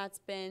that's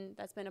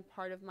been a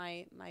part of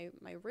my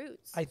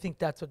roots. I think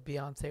that's what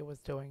Beyonce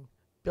was doing,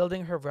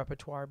 building her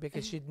repertoire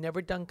because she'd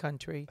never done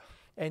country,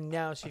 and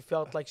now she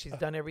felt like she's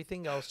done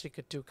everything else she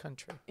could do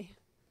country.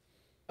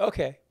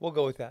 Okay, we'll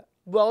go with that.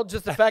 Well,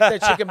 just the fact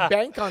that she can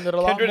bank on it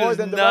a lot Kendra more does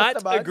than the rest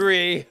of not us.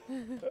 agree.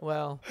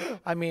 Well,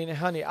 I mean,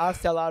 honey, I'll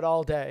sell out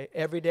all day,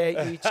 every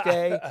day, each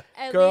day.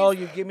 At Girl,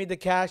 least- you give me the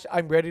cash,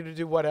 I'm ready to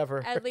do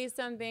whatever. At least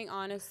I'm being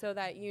honest, so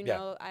that you Yeah.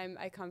 know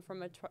I come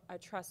from a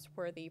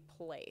trustworthy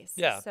place.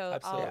 Yeah, So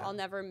absolutely. I'll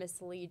never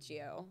mislead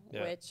you,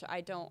 Yeah. which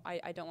I don't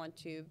want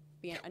to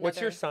be another What's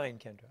your sign,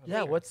 Kendra? I'm Yeah,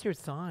 sure. what's your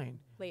sign?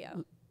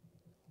 Leo.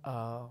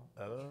 Oh,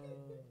 Oh,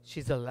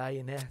 she's a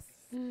lioness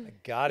I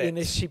got in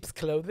a it. sheep's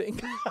clothing.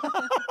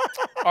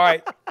 All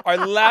right, our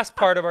last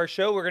part of our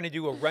show, we're going to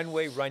do a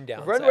runway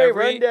rundown. Runway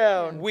every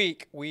rundown.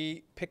 week,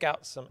 we pick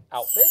out some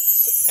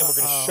outfits, and we're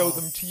going to show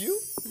them to you.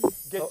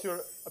 Get your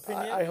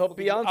opinion. I hope We'll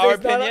give you Beyonce's our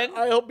not. opinion.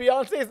 I hope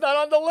Beyonce's not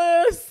on the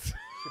list.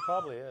 She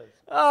probably is.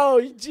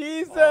 Oh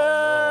Jesus!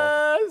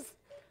 Let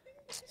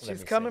She's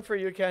me coming see. for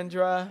you,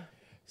 Kendra.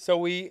 So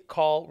we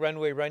call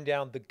runway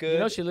rundown the good. You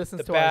know she listens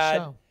the to bad.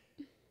 our show.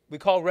 We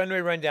call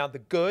runway rundown the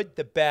good,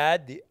 the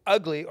bad, the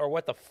ugly, or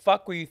what the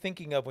fuck were you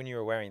thinking of when you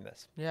were wearing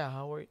this? Yeah,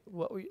 how were?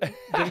 What were?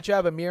 Didn't you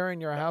have a mirror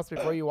in your house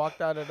before you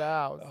walked out of the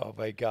house? Oh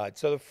my God!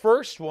 So the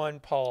first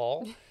one,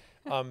 Paul.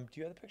 Do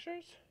you have the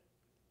pictures?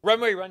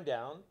 Runway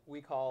rundown,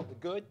 we call the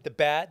good, the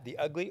bad, the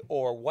ugly,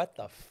 or what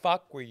the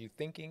fuck were you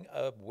thinking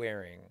of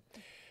wearing?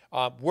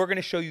 We're going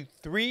to show you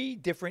 3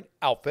 different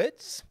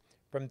outfits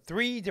from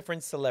 3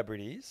 different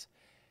celebrities,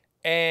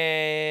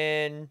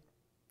 and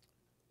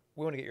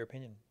we want to get your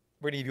opinion.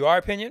 We're going to give you our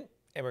opinion,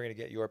 and we're going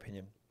to get your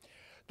opinion.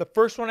 The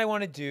first one I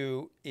want to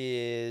do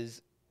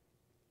is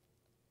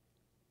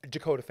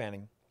Dakota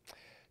Fanning.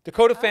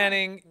 Dakota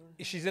Fanning,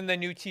 she's in the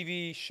new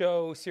TV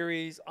show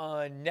series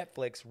on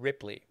Netflix,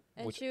 Ripley.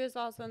 And she was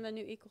also in the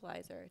new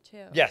Equalizer,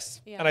 too. Yes,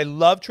 Yeah. and I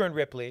loved her in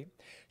Ripley.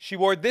 She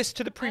wore this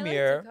to the I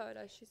premiere. like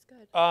Dakota. She's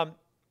good.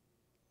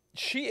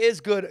 She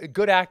is good, a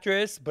good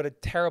actress, but a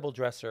terrible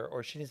dresser,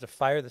 or she needs to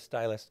fire the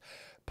stylist.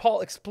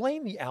 Paul,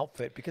 explain the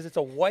outfit, because it's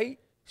a white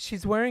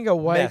She's wearing a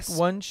white mess.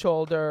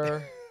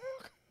 one-shoulder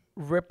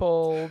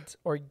rippled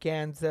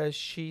organza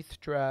sheath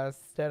dress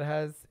that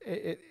has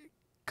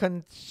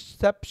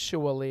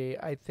conceptually,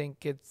 I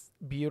think it's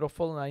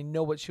beautiful, and I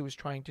know what she was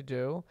trying to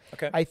do.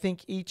 Okay. I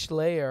think each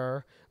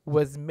layer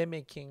was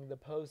mimicking the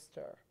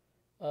poster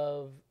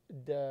of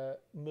the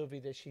movie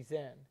that she's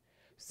in.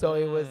 So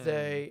it was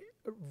a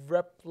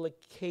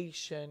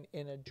replication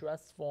in a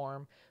dress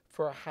form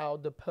for how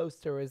the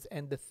poster is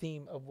and the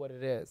theme of what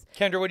it is.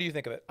 Kendra, what do you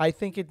think of it? I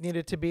think it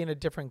needed to be in a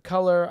different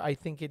color. I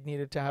think it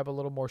needed to have a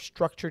little more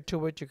structure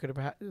to it. You could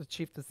have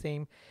achieved the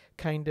same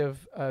kind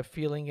of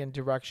feeling and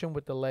direction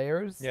with the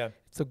layers. Yeah.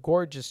 It's a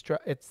gorgeous dress.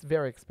 It's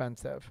very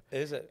expensive.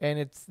 Is it? And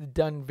it's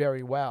done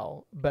very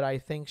well. But I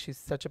think she's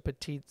such a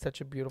petite,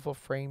 such a beautiful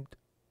framed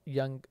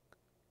young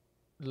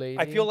lady.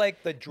 I feel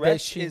like the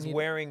dress she is need-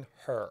 wearing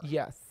her.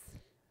 Yes.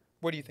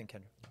 What do you think,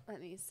 Kendra? Let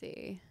me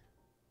see.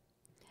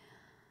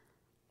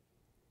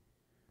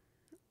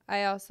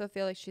 I also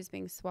feel like she's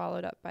being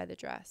swallowed up by the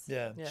dress.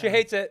 Yeah. Yeah. She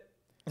hates it.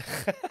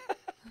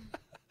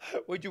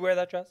 Would you wear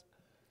that dress?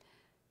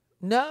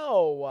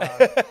 No.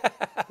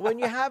 When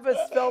you have a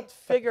svelte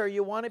figure,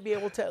 you want to be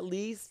able to at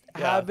least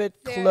Yeah. have it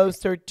There-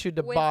 closer to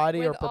the with, body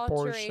with or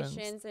proportions.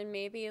 alterations and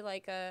maybe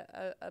like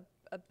a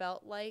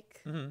belt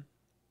like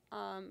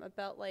Mm-hmm. a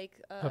belt like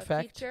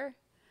Effect. feature.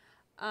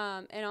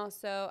 And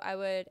also I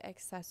would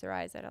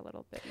accessorize it a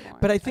little bit more.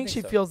 But I think think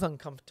she so. feels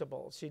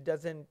uncomfortable. She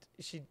doesn't.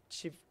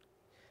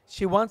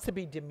 She wants to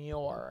be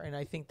demure, and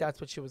I think that's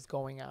what she was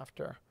going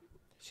after.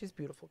 She's a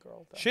beautiful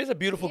girl, though. She's a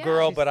beautiful Yeah.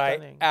 girl, She's but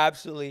stunning. I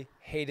absolutely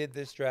hated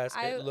this dress.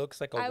 I- It looks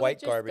like I a would white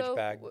just garbage go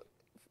bag.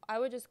 I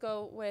would just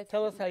go with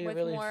Tell us how you with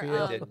really more,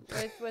 feel.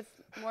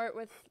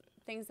 with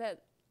things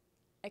that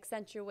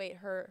accentuate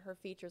her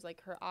features,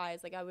 like her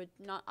eyes. Like I would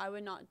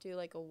not do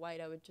like a white.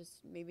 I would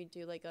just maybe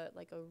do like a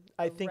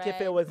I think if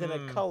it red. was in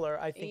a color,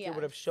 I think it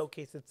would have Yes.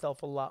 showcased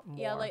itself a lot more.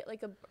 Yeah,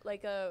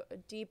 like a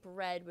deep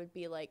red would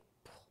be like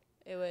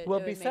it would. Well,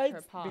 it would make besides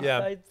her pop. Yeah.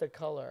 besides the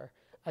color,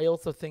 I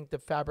also think the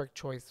fabric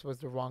choice was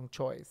the wrong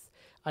choice.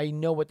 I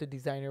know what the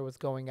designer was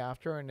going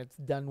after, and it's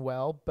done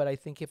well. But I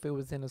think if it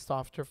was in a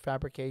softer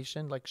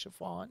fabrication like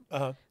chiffon,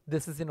 Uh-huh.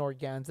 this is an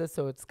organza,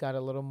 so it's got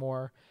a little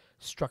more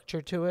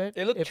structure to it.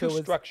 It looked If too was,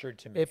 structured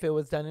to me. If it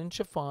was done in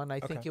chiffon, I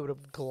think Okay. it would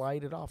have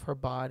glided off her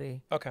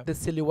body. Okay. The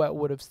silhouette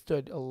would have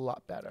stood a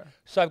lot better.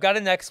 So I've got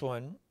a next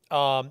one.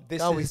 This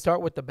Now we is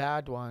start with the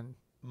bad one.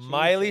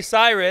 Miley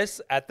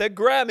Cyrus at the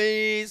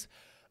Grammys.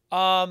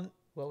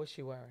 What was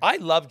she wearing? I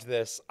loved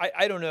this.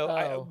 I don't know.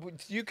 Oh.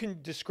 You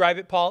can describe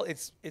it, Paul.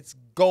 It's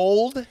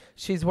gold,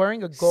 She's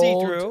wearing a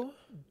see-through.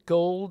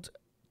 gold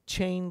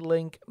chain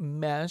link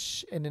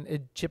mesh in an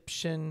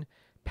Egyptian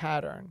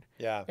pattern.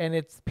 Yeah. And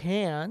it's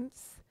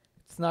pants.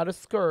 It's not a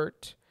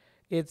skirt.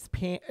 It's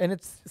and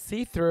it's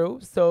see-through.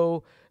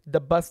 So the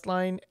bust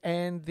line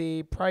and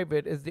the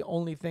private is the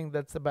only thing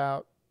that's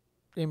about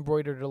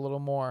embroidered a little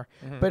more.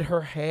 Mm-hmm. But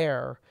her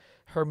hair,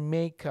 her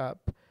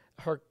makeup,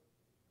 her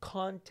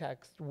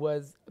context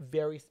was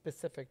very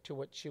specific to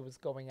what she was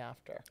going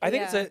after. I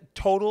think it's Yeah. a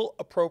total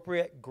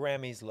appropriate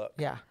Grammys look.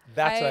 Yeah.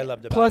 That's what I I-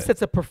 loved about Plus, it.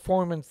 it's a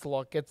performance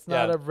look. It's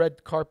not Yeah. a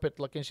red carpet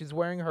look. And she's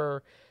wearing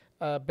her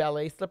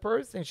ballet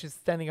slippers, and she's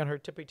standing on her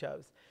tippy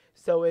toes.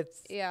 So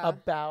it's Yeah.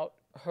 about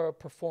her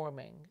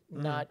performing,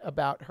 Mm-hmm. not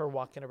about her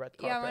walking a red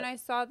carpet. Yeah, when I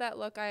saw that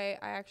look,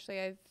 I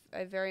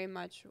very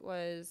much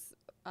was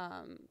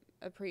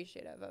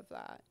appreciative of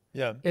that.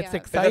 Yeah. It's Yeah. Is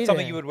exciting. that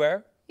something you would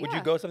wear? Would you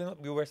Yeah. go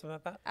something? You wear something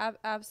like that?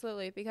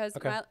 Absolutely, because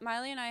Okay.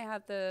 Miley and I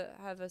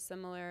have a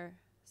similar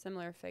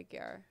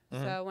figure.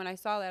 Mm-hmm. So when I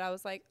saw that, I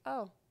was like,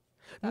 oh.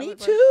 that Me would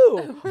work.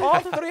 too. All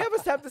three of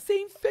us have the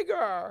same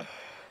figure.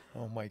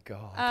 Oh my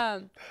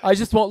God. I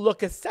just won't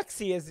look as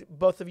sexy as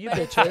both of you But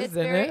bitches, it's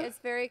isn't very it? it's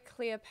very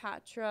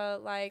Cleopatra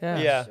like, Yeah.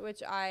 Yeah.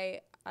 which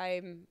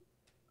I'm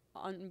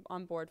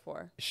on board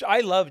for.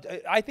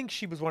 I think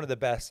she was one of the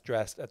best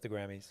dressed at the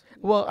Grammys.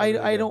 Well, I really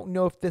I do. don't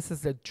know if this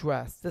is a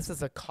dress. This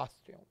is a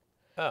costume.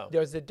 Oh.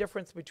 There's a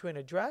difference between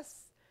a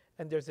dress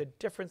and there's a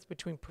difference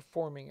between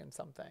performing in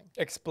something.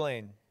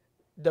 Explain.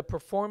 The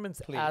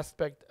performance Please.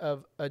 aspect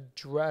of a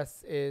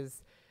dress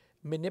is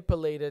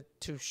manipulated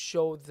to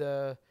show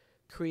the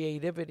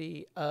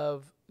creativity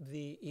of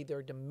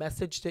either the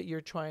message that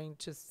you're trying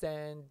to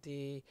send,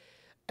 the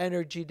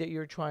energy that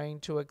you're trying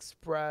to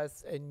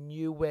express, a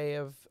new way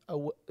of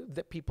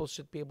that people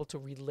should be able to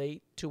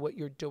relate to what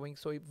you're doing.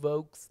 So it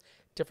evokes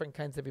different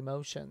kinds of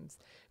emotions.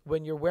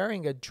 When you're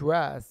wearing a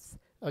dress,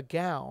 a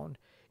gown,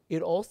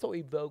 it also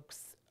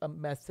evokes a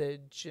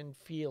message and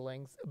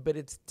feelings, but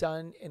it's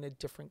done in a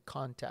different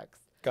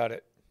context. Got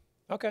it.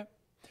 Okay.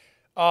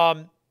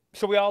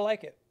 So we all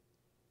like it.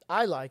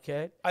 I like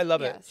it. I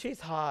love Yes. it. She's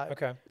hot.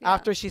 Okay. Yeah.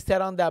 After she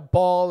sat on that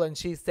ball and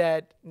she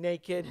said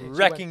naked, and she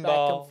Wrecking went back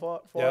ball. and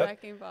forth, Yep.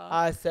 Wrecking ball.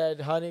 I said,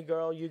 honey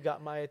girl, you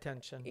got my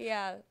attention.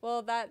 Yeah.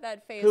 Well,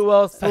 that phase. Who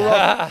was- else? Who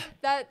else?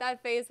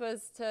 That phase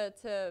was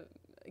to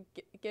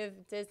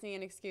give Disney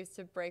an excuse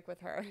to break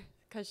with her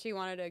because she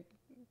wanted to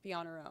be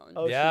on her own.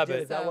 Oh, Yeah, she did. but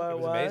Is that So- what it it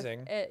was was?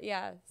 amazing.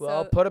 Yeah.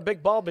 Well, so, put a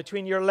big ball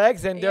between your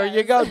legs and there you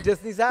Yes. go.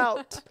 Disney's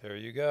out. There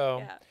you go.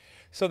 yeah.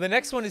 So the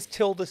next one is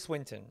Tilda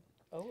Swinton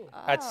Oh,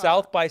 at Ah.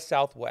 South by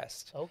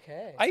Southwest.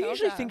 okay. I usually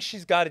Tilda. think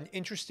she's got an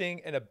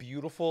interesting and a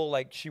beautiful,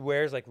 like she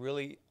wears like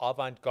really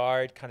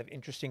avant-garde kind of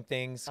interesting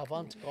things.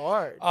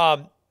 Avant-garde.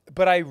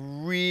 But I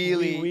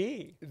really,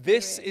 Oui.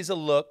 this Oui. is a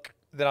look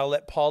that I'll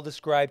let Paul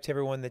describe to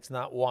everyone that's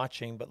not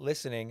watching but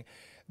listening.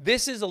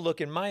 This is a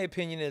look, in my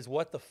opinion, is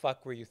what the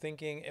fuck were you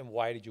thinking and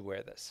why did you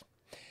wear this?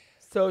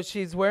 So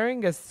she's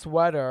wearing a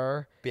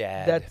sweater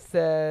Bad. that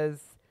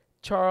says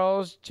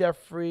Charles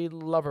Jeffrey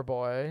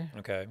Loverboy,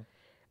 Okay.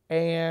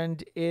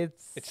 and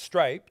It's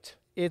striped.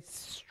 it's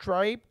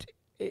striped.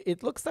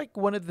 It looks like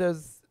one of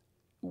those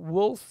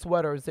wool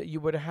sweaters that you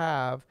would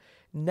have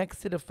next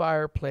to the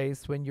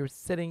fireplace when you're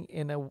sitting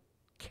in a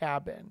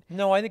cabin.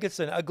 No, I think it's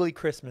an ugly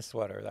Christmas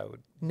sweater that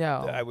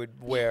No. I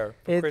would wear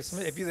for It's-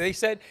 Christmas.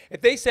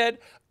 If they said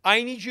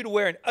I need you to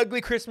wear an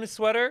ugly Christmas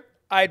sweater,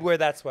 I'd wear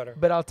that sweater.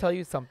 But I'll tell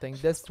you something.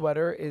 This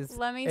sweater is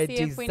Let me a see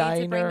if we need to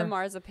bring the designer-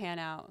 marzipan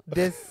out.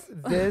 This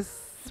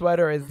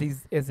sweater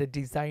is a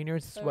designer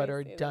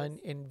sweater see done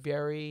this. in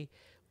very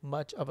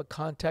much of a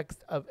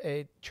context of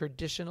a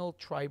traditional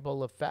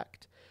tribal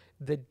effect.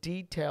 The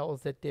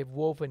details that they've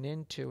woven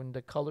into and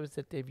the colors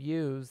that they've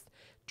used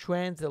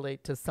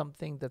translate to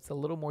something that's a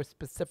little more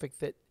specific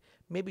that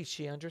maybe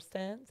she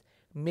understands.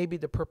 Maybe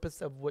the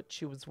purpose of what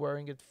she was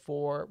wearing it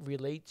for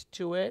relates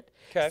to it.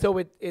 'Kay. So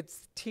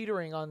it's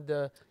teetering on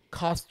the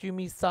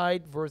costumey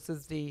side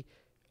versus the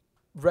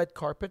red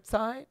carpet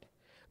side,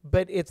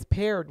 but it's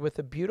paired with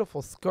a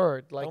beautiful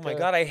skirt, like Oh my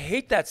God, I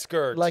hate that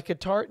skirt. like a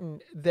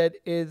tartan that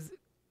is,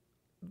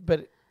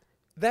 but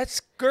that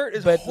skirt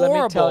is But let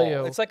horrible. me tell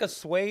you- It's like a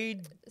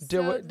suede.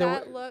 So it- do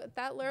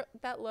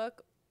that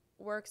look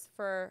works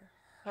for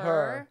her,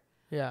 her,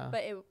 yeah.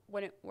 but it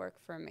wouldn't work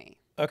for me.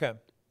 Okay.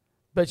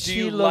 But Do she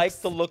you looks.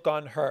 like the look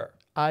on her?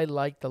 I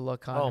like the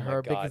look on Oh my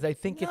her because God. I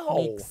think No. it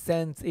makes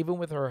sense, even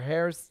with her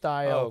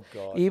hairstyle, Oh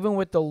God. even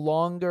with the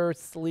longer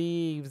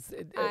sleeves.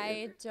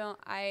 I don't.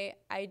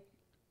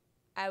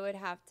 I would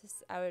have to.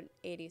 I would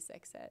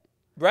 86 it.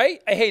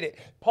 Right? I hate it.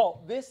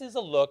 Paul, this is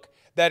a look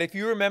that if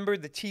you remember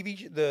the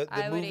TV, the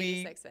I would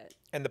movie 86 it.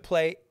 and the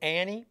play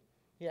Annie,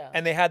 yeah.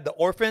 and they had the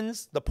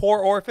orphans, the poor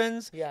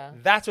orphans. Yeah.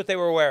 That's what they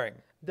were wearing.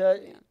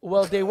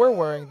 Well, they were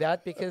wearing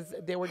that because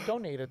they were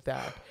donated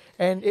that,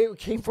 and it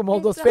came from all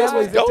It's those a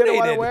families hard- that didn't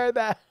want to Donated. wear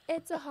that.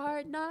 It's a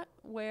hard not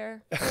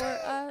wear for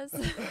us.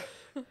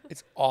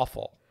 It's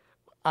awful.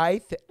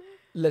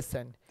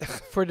 Listen,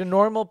 for the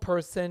normal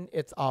person,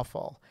 it's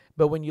awful.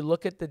 But when you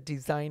look at the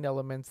design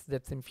elements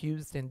that's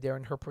infused in there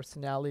and her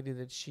personality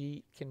that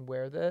she can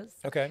wear this,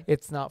 Okay.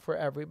 it's not for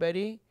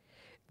everybody.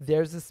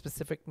 There's a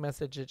specific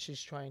message that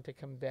she's trying to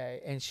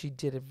convey, and she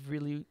did a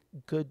really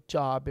good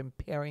job in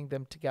pairing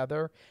them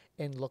together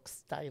and look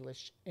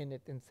stylish in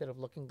it instead of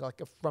looking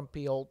like a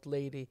frumpy old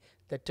lady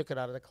that took it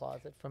out of the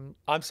closet from.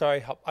 I'm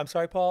sorry,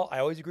 Paul. I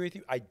always agree with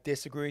you. I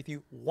disagree with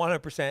you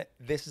 100%.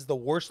 This is the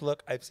worst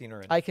look I've seen her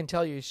in. I can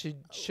tell you she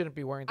shouldn't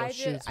be wearing those I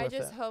shoes just, I with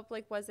just it. hope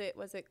was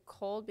it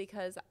cold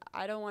because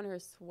I don't want her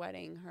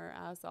sweating her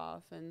ass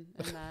off and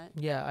that.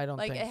 Yeah, I don't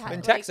Like, think it so. ha- in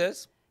like-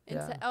 Texas,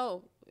 Yeah.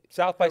 Oh,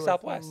 South by It was-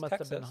 Southwest, must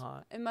Texas. have been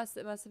hot. it must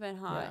have been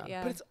hot. Yeah.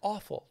 Yeah. But it's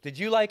awful. Did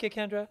you like it,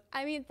 Kendra?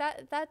 I mean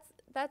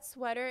that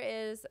sweater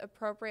is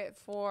appropriate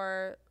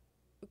for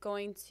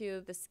going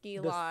to the ski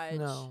The lodge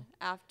snow.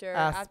 after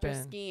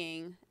Aspen.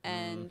 skiing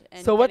and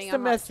So what's getting the a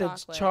hot message,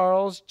 chocolate.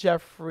 Charles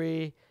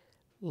Jeffrey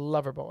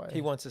Loverboy?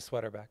 He wants his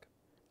sweater back.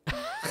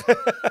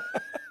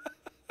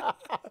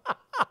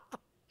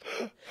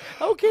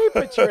 Okay,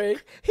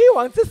 Patrik. He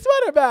wants his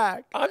sweater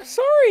back. I'm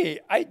sorry.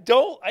 I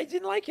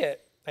didn't like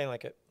it. I didn't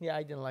like it. Yeah,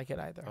 I didn't like it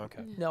either.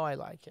 Okay. No, I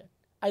like it.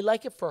 I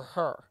like it for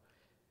her.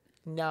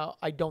 Now,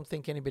 I don't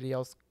think anybody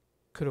else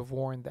could have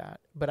worn that,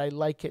 but I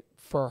like it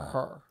for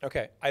her.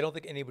 Okay. I don't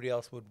think anybody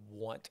else would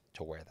want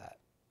to wear that.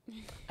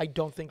 I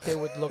don't think they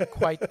would look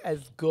quite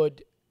as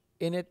good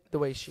in it the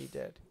way she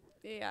did.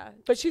 Yeah.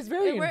 But she's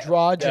very It wor-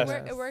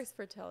 androgynous. It works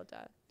for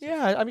Tilda.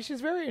 Yeah, I mean,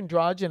 she's very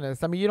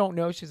androgynous. I mean, you don't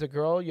know if she's a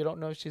girl. You don't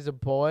know if she's a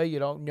boy. You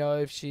don't know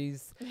if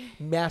she's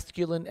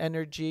masculine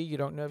energy. You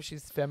don't know if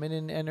she's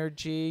feminine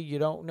energy. You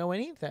don't know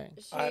anything.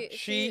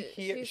 She,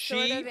 he, she's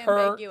she, sort of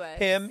her, ambiguous.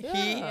 him, Yeah.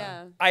 he.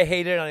 Yeah. I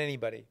hate it on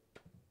anybody.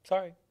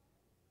 Sorry.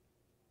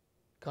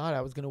 God,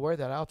 I was going to wear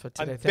that outfit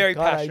today. I'm Thank very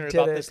God passionate I did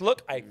about it. this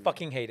look. I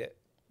fucking hate it.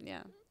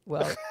 Yeah.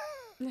 Well,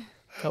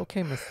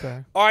 okay,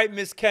 mister. All right,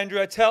 Miss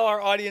Kendra, tell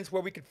our audience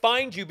where we can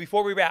find you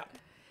before we wrap.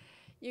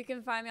 You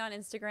can find me on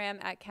Instagram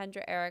at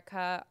Kendra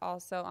Erika,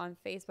 also on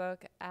Facebook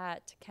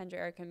at Kendra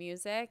Erika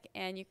Music,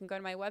 and you can go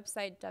to my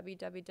website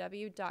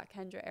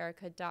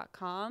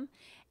www.kendraerika.com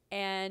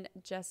and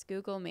just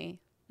Google me.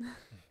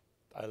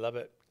 I love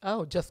it.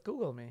 Oh, just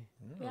Google me.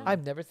 Yeah.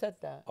 I've never said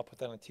that. I'll put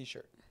that on a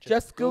t-shirt.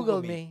 Just Google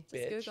me.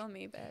 Just bitch. Google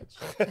me,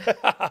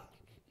 bitch.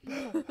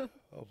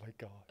 Oh my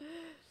God.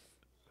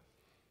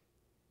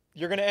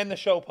 You're going to end the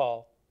show,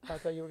 Paul. I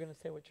thought you were going to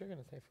say what you're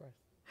going to say first.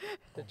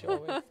 That you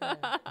always say. Oh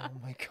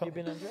my God. You've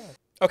been undressed.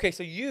 Okay,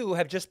 so you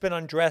have just been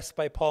undressed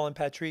by Pol and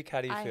Patrik.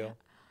 How do you feel?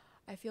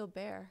 I feel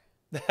bare.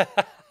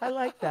 I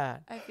like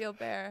that. I feel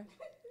bare.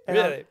 And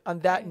Really? on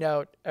that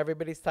note,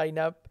 everybody sign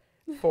up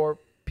for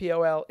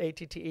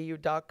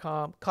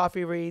POLATTEU.com,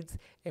 Coffee Reads,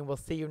 and we'll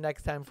see you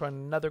next time for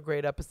another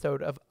great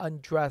episode of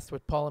Undressed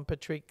with Pol and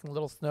Patrik and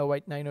Little Snow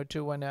White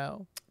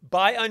 90210.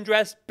 Bye,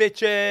 undressed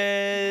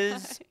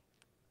bitches.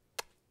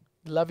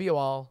 Love you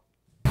all.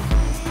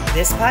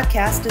 This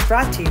podcast is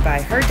brought to you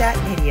by Her Dat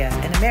Media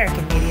and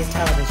American Media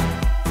Television.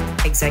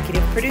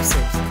 Executive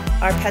producers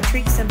are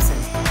Patrick Simpson,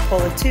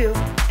 Pola 2,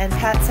 and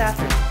Pat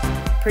Safford.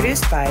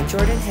 Produced by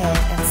Jordan Hill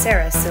and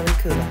Sarah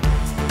Silikula.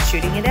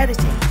 Shooting and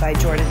editing by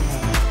Jordan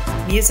Hill.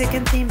 Music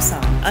and theme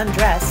song,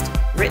 Undressed,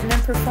 written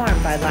and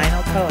performed by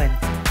Lionel Cohen,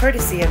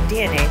 courtesy of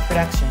DNA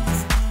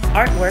Productions.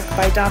 Artwork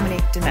by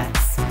Dominique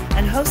Demetz,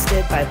 and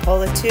hosted by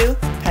Pola 2,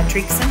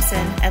 Patrick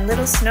Simpson, and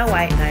Little Snow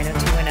White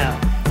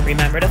 90210.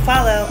 Remember to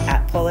follow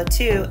at Pola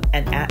 2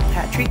 and at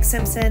Patrick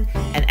Simpson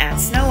and at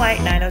Snow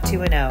White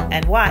 90210,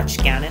 and watch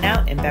Gown and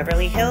Out in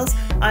Beverly Hills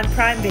on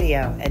Prime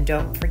Video. And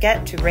don't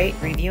forget to rate,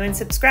 review, and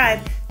subscribe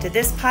to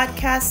this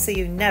podcast so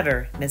you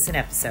never miss an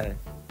episode.